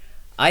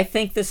 I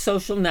think the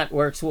social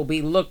networks will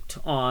be looked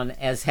on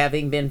as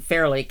having been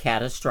fairly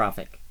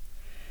catastrophic.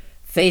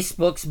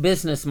 Facebook's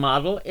business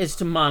model is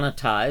to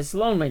monetize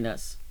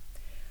loneliness.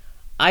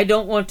 I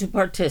don't want to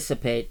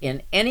participate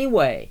in any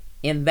way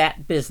in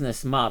that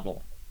business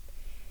model.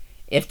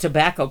 If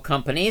tobacco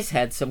companies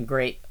had some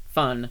great,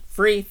 fun,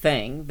 free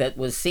thing that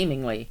was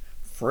seemingly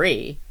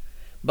free,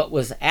 but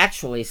was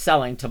actually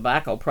selling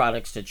tobacco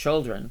products to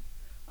children,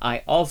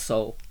 I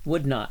also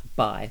would not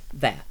buy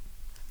that.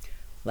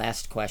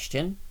 Last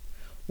question.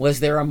 Was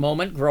there a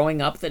moment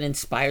growing up that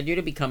inspired you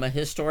to become a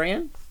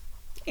historian?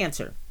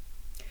 Answer: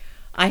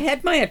 I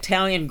had my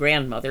Italian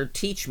grandmother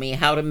teach me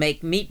how to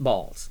make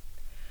meatballs.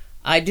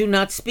 I do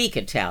not speak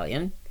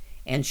Italian,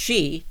 and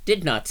she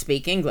did not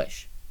speak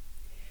English.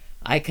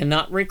 I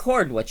cannot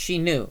record what she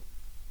knew.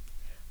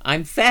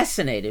 I'm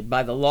fascinated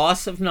by the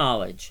loss of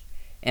knowledge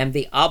and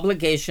the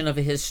obligation of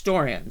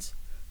historians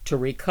to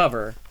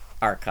recover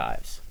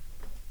archives.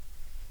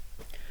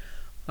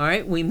 All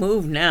right, we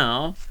move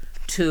now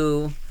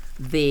to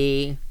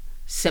the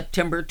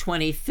September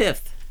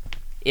 25th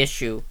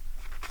issue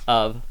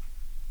of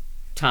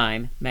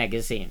Time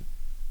magazine.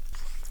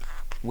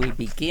 We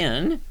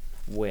begin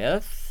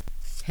with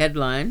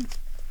headline,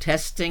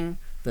 Testing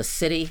the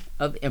City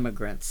of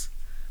Immigrants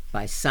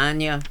by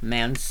Sania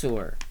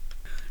Mansour.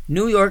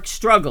 New York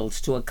struggles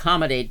to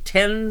accommodate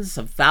tens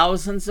of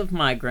thousands of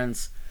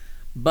migrants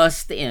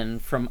bussed in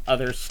from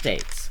other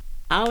states.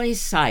 Ali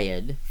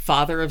Syed,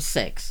 father of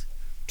 6,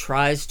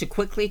 tries to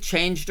quickly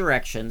change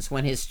directions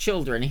when his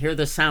children hear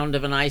the sound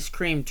of an ice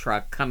cream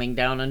truck coming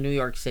down a New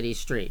York City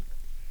street.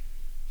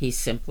 He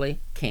simply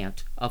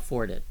can't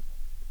afford it.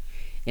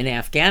 In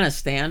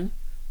Afghanistan,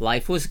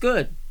 life was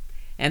good,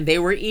 and they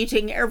were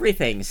eating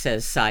everything,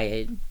 says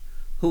Syed,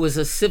 who was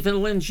a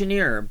civil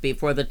engineer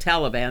before the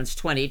Taliban's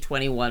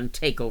 2021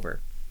 takeover.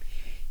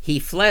 He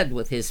fled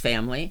with his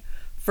family,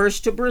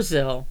 first to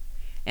Brazil,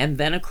 and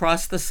then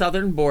across the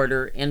southern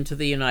border into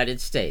the United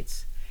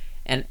States,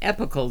 an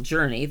epical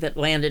journey that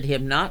landed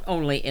him not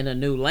only in a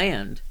new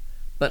land,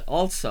 but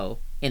also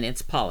in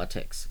its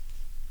politics.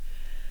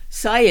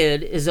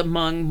 Syed is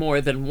among more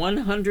than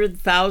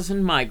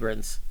 100,000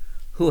 migrants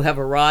who have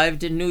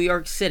arrived in New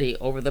York City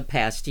over the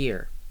past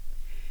year.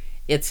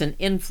 It's an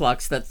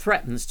influx that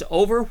threatens to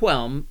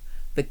overwhelm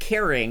the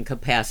carrying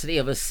capacity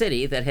of a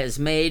city that has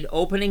made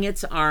opening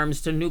its arms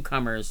to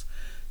newcomers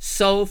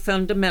so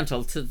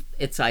fundamental to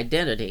its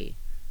identity,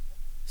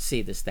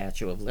 see the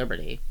Statue of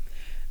Liberty,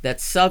 that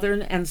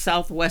Southern and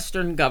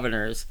Southwestern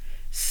governors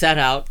set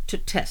out to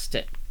test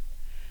it,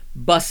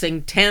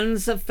 busing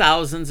tens of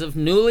thousands of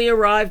newly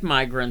arrived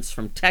migrants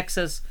from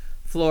Texas,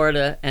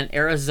 Florida, and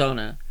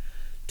Arizona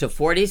to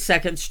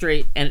 42nd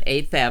Street and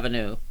 8th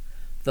Avenue,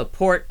 the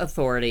Port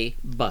Authority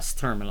bus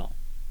terminal.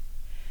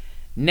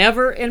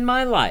 Never in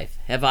my life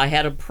have I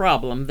had a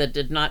problem that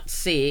did not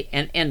see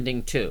an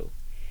ending to,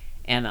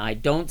 and I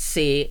don't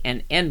see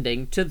an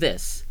ending to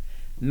this,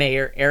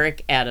 Mayor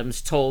Eric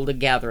Adams told a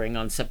gathering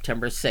on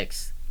September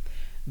 6th.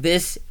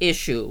 This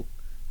issue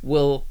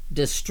will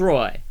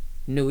destroy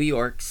New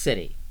York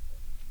City.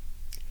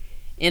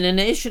 In a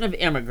nation of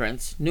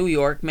immigrants, New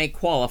York may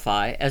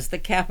qualify as the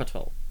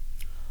capital.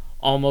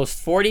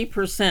 Almost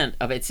 40%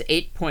 of its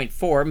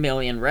 8.4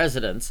 million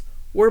residents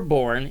were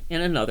born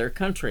in another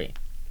country.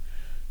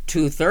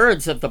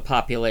 2/3 of the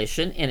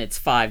population in its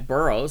 5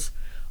 boroughs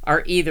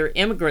are either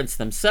immigrants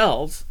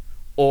themselves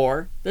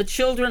or the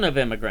children of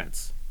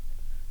immigrants.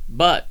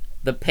 But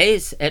the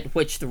pace at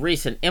which the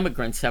recent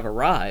immigrants have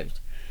arrived,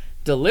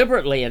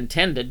 deliberately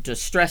intended to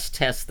stress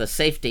test the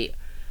safety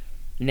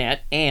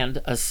net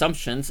and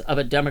assumptions of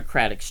a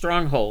democratic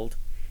stronghold,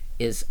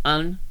 is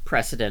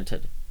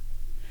unprecedented.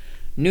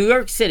 New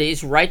York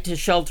City's right to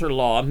shelter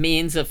law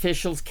means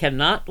officials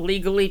cannot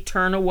legally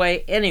turn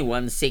away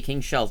anyone seeking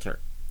shelter.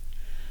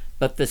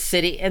 But the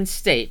city and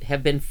state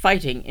have been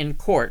fighting in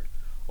court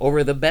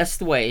over the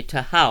best way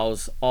to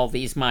house all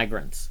these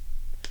migrants.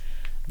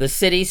 The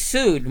city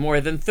sued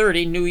more than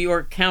 30 New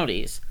York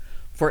counties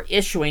for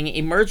issuing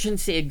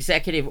emergency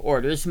executive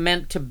orders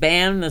meant to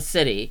ban the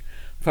city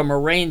from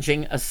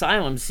arranging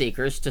asylum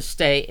seekers to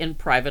stay in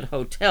private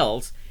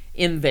hotels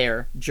in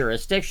their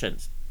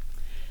jurisdictions.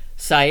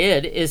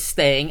 Syed is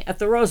staying at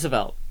the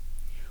Roosevelt,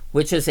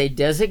 which is a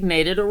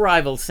designated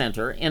arrival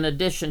center in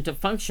addition to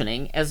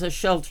functioning as a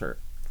shelter.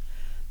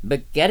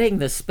 But getting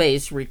the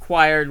space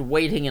required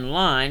waiting in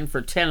line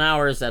for 10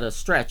 hours at a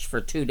stretch for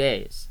 2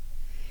 days.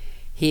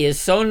 He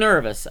is so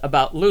nervous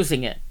about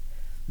losing it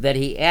that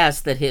he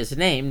asked that his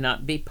name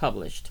not be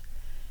published.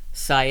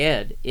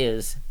 Syed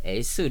is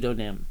a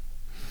pseudonym.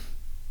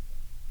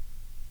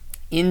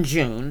 In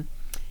June,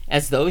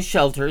 as those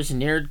shelters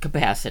neared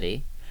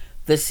capacity,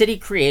 the city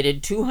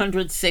created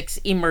 206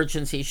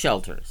 emergency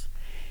shelters,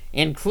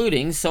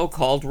 including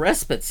so-called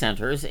respite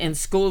centers in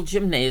school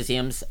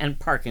gymnasiums and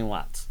parking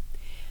lots.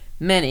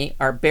 Many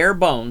are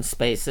bare-bones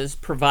spaces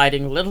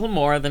providing little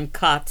more than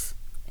cots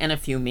and a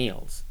few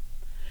meals.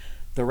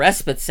 The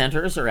respite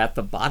centers are at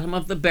the bottom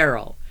of the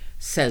barrel,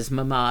 says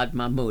Mahmoud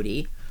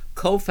Mahmoudi,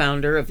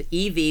 co-founder of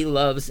EV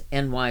Loves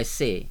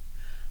NYC,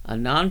 a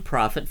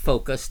nonprofit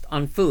focused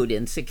on food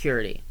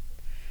insecurity.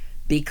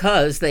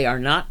 Because they are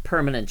not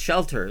permanent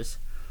shelters,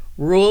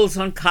 rules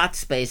on cot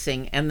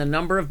spacing and the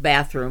number of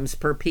bathrooms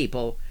per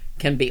people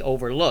can be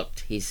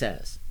overlooked, he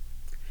says.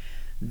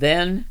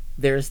 Then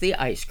there's the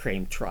ice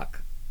cream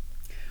truck.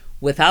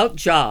 Without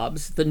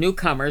jobs, the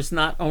newcomers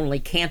not only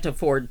can't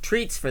afford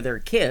treats for their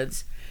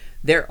kids,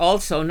 they're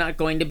also not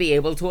going to be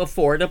able to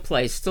afford a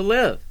place to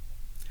live.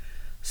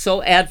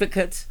 So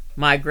advocates,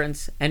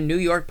 migrants, and New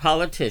York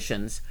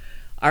politicians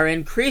are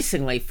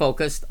increasingly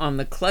focused on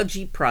the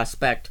kludgy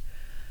prospect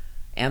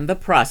and the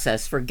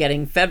process for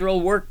getting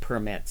federal work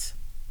permits.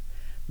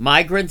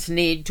 Migrants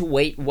need to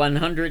wait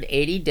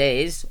 180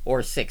 days,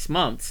 or 6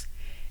 months,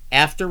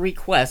 after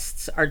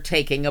requests are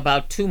taking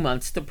about 2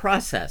 months to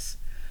process,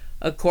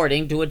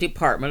 according to a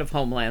Department of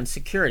Homeland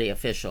Security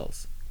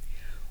officials.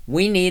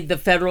 We need the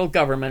federal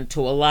government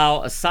to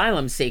allow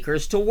asylum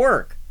seekers to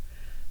work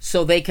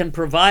so they can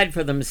provide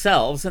for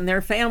themselves and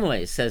their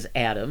families, says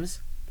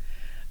Adams.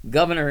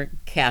 Governor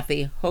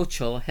Kathy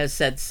Hochul has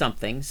said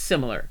something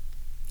similar.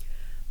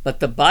 But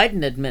the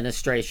Biden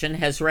administration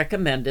has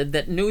recommended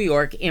that New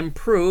York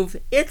improve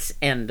its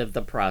end of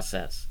the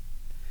process.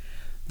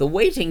 The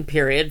waiting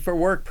period for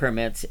work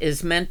permits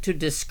is meant to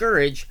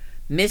discourage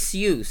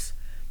misuse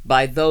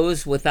by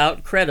those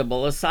without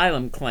credible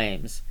asylum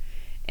claims,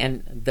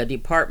 and the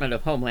Department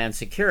of Homeland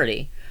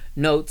Security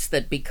notes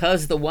that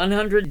because the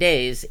 100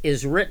 days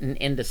is written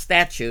into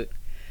statute,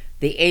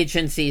 the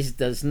agency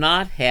does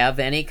not have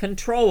any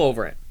control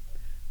over it.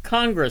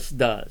 Congress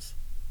does.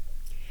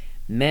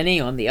 Many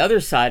on the other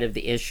side of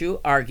the issue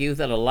argue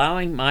that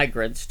allowing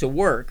migrants to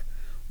work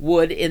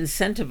would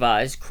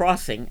incentivize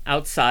crossing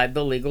outside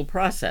the legal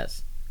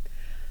process.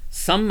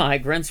 Some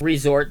migrants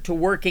resort to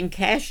working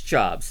cash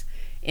jobs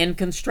in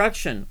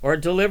construction or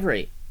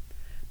delivery,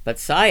 but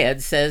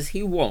Syed says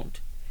he won't.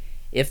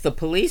 If the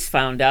police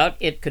found out,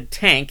 it could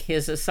tank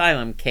his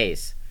asylum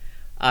case.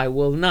 I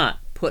will not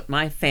put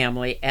my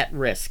family at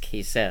risk,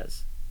 he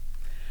says.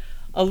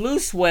 A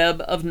loose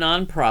web of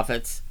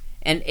nonprofits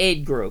and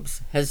aid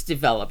groups has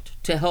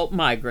developed to help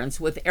migrants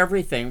with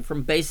everything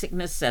from basic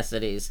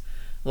necessities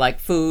like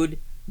food,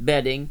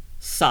 bedding,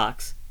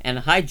 socks, and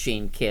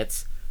hygiene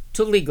kits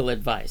to legal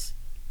advice.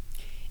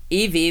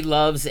 Evie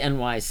Loves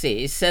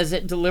NYC says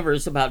it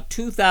delivers about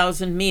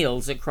 2,000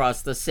 meals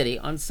across the city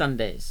on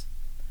Sundays.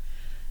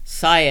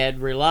 Syed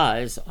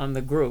relies on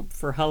the group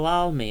for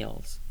halal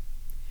meals.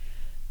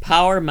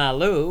 Power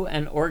Malu,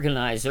 an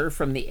organizer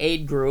from the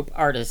aid group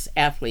Artists,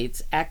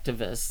 Athletes,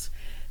 Activists,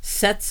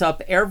 sets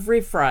up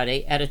every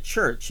Friday at a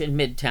church in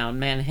Midtown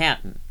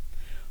Manhattan,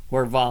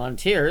 where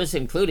volunteers,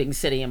 including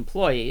city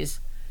employees,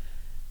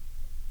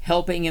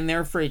 helping in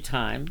their free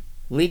time,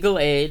 legal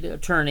aid,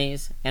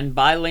 attorneys, and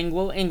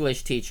bilingual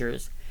English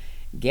teachers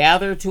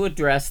gather to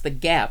address the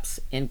gaps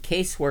in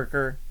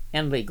caseworker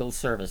and legal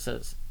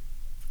services.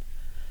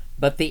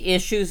 But the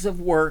issues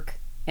of work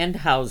and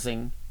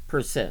housing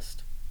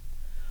persist.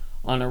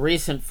 On a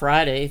recent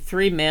Friday,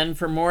 3 men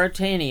from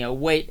Mauritania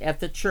wait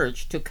at the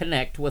church to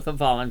connect with a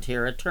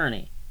volunteer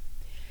attorney.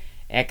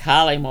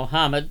 Ekhali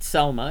Mohammed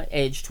Selma,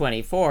 age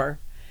 24,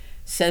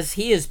 says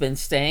he has been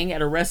staying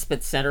at a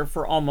respite center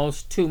for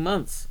almost 2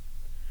 months.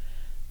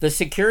 The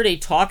security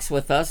talks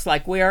with us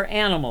like we are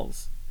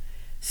animals,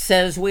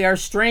 says we are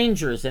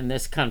strangers in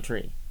this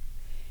country.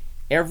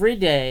 Every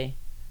day,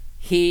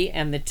 he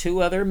and the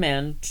 2 other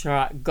men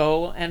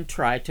go and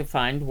try to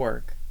find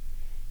work.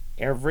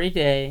 Every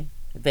day,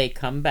 they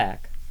come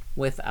back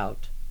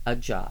without a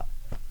job.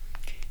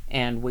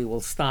 And we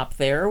will stop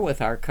there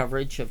with our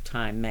coverage of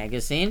Time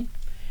magazine.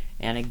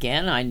 And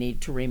again, I need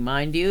to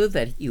remind you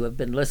that you have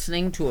been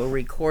listening to a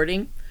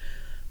recording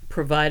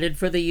provided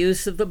for the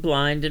use of the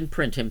blind and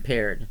print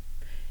impaired.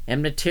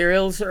 And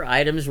materials or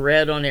items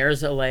read on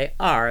Airs LA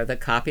are the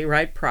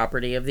copyright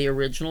property of the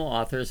original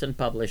authors and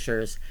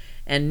publishers,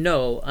 and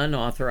no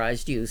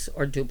unauthorized use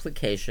or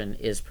duplication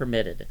is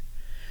permitted.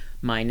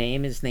 My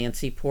name is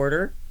Nancy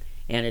Porter,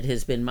 and it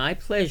has been my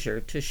pleasure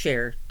to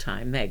share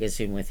Time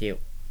magazine with you.